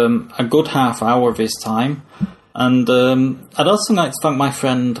us a good half hour of his time. And I'd also like to thank my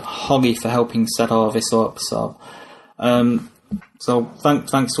friend Holly for helping set all this up. So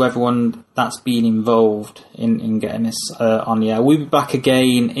thanks to everyone that's been involved in getting this on the air. We'll be back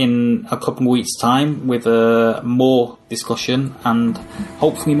again in a couple of weeks' time with more discussion and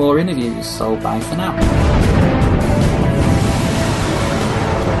hopefully more interviews. So bye for now.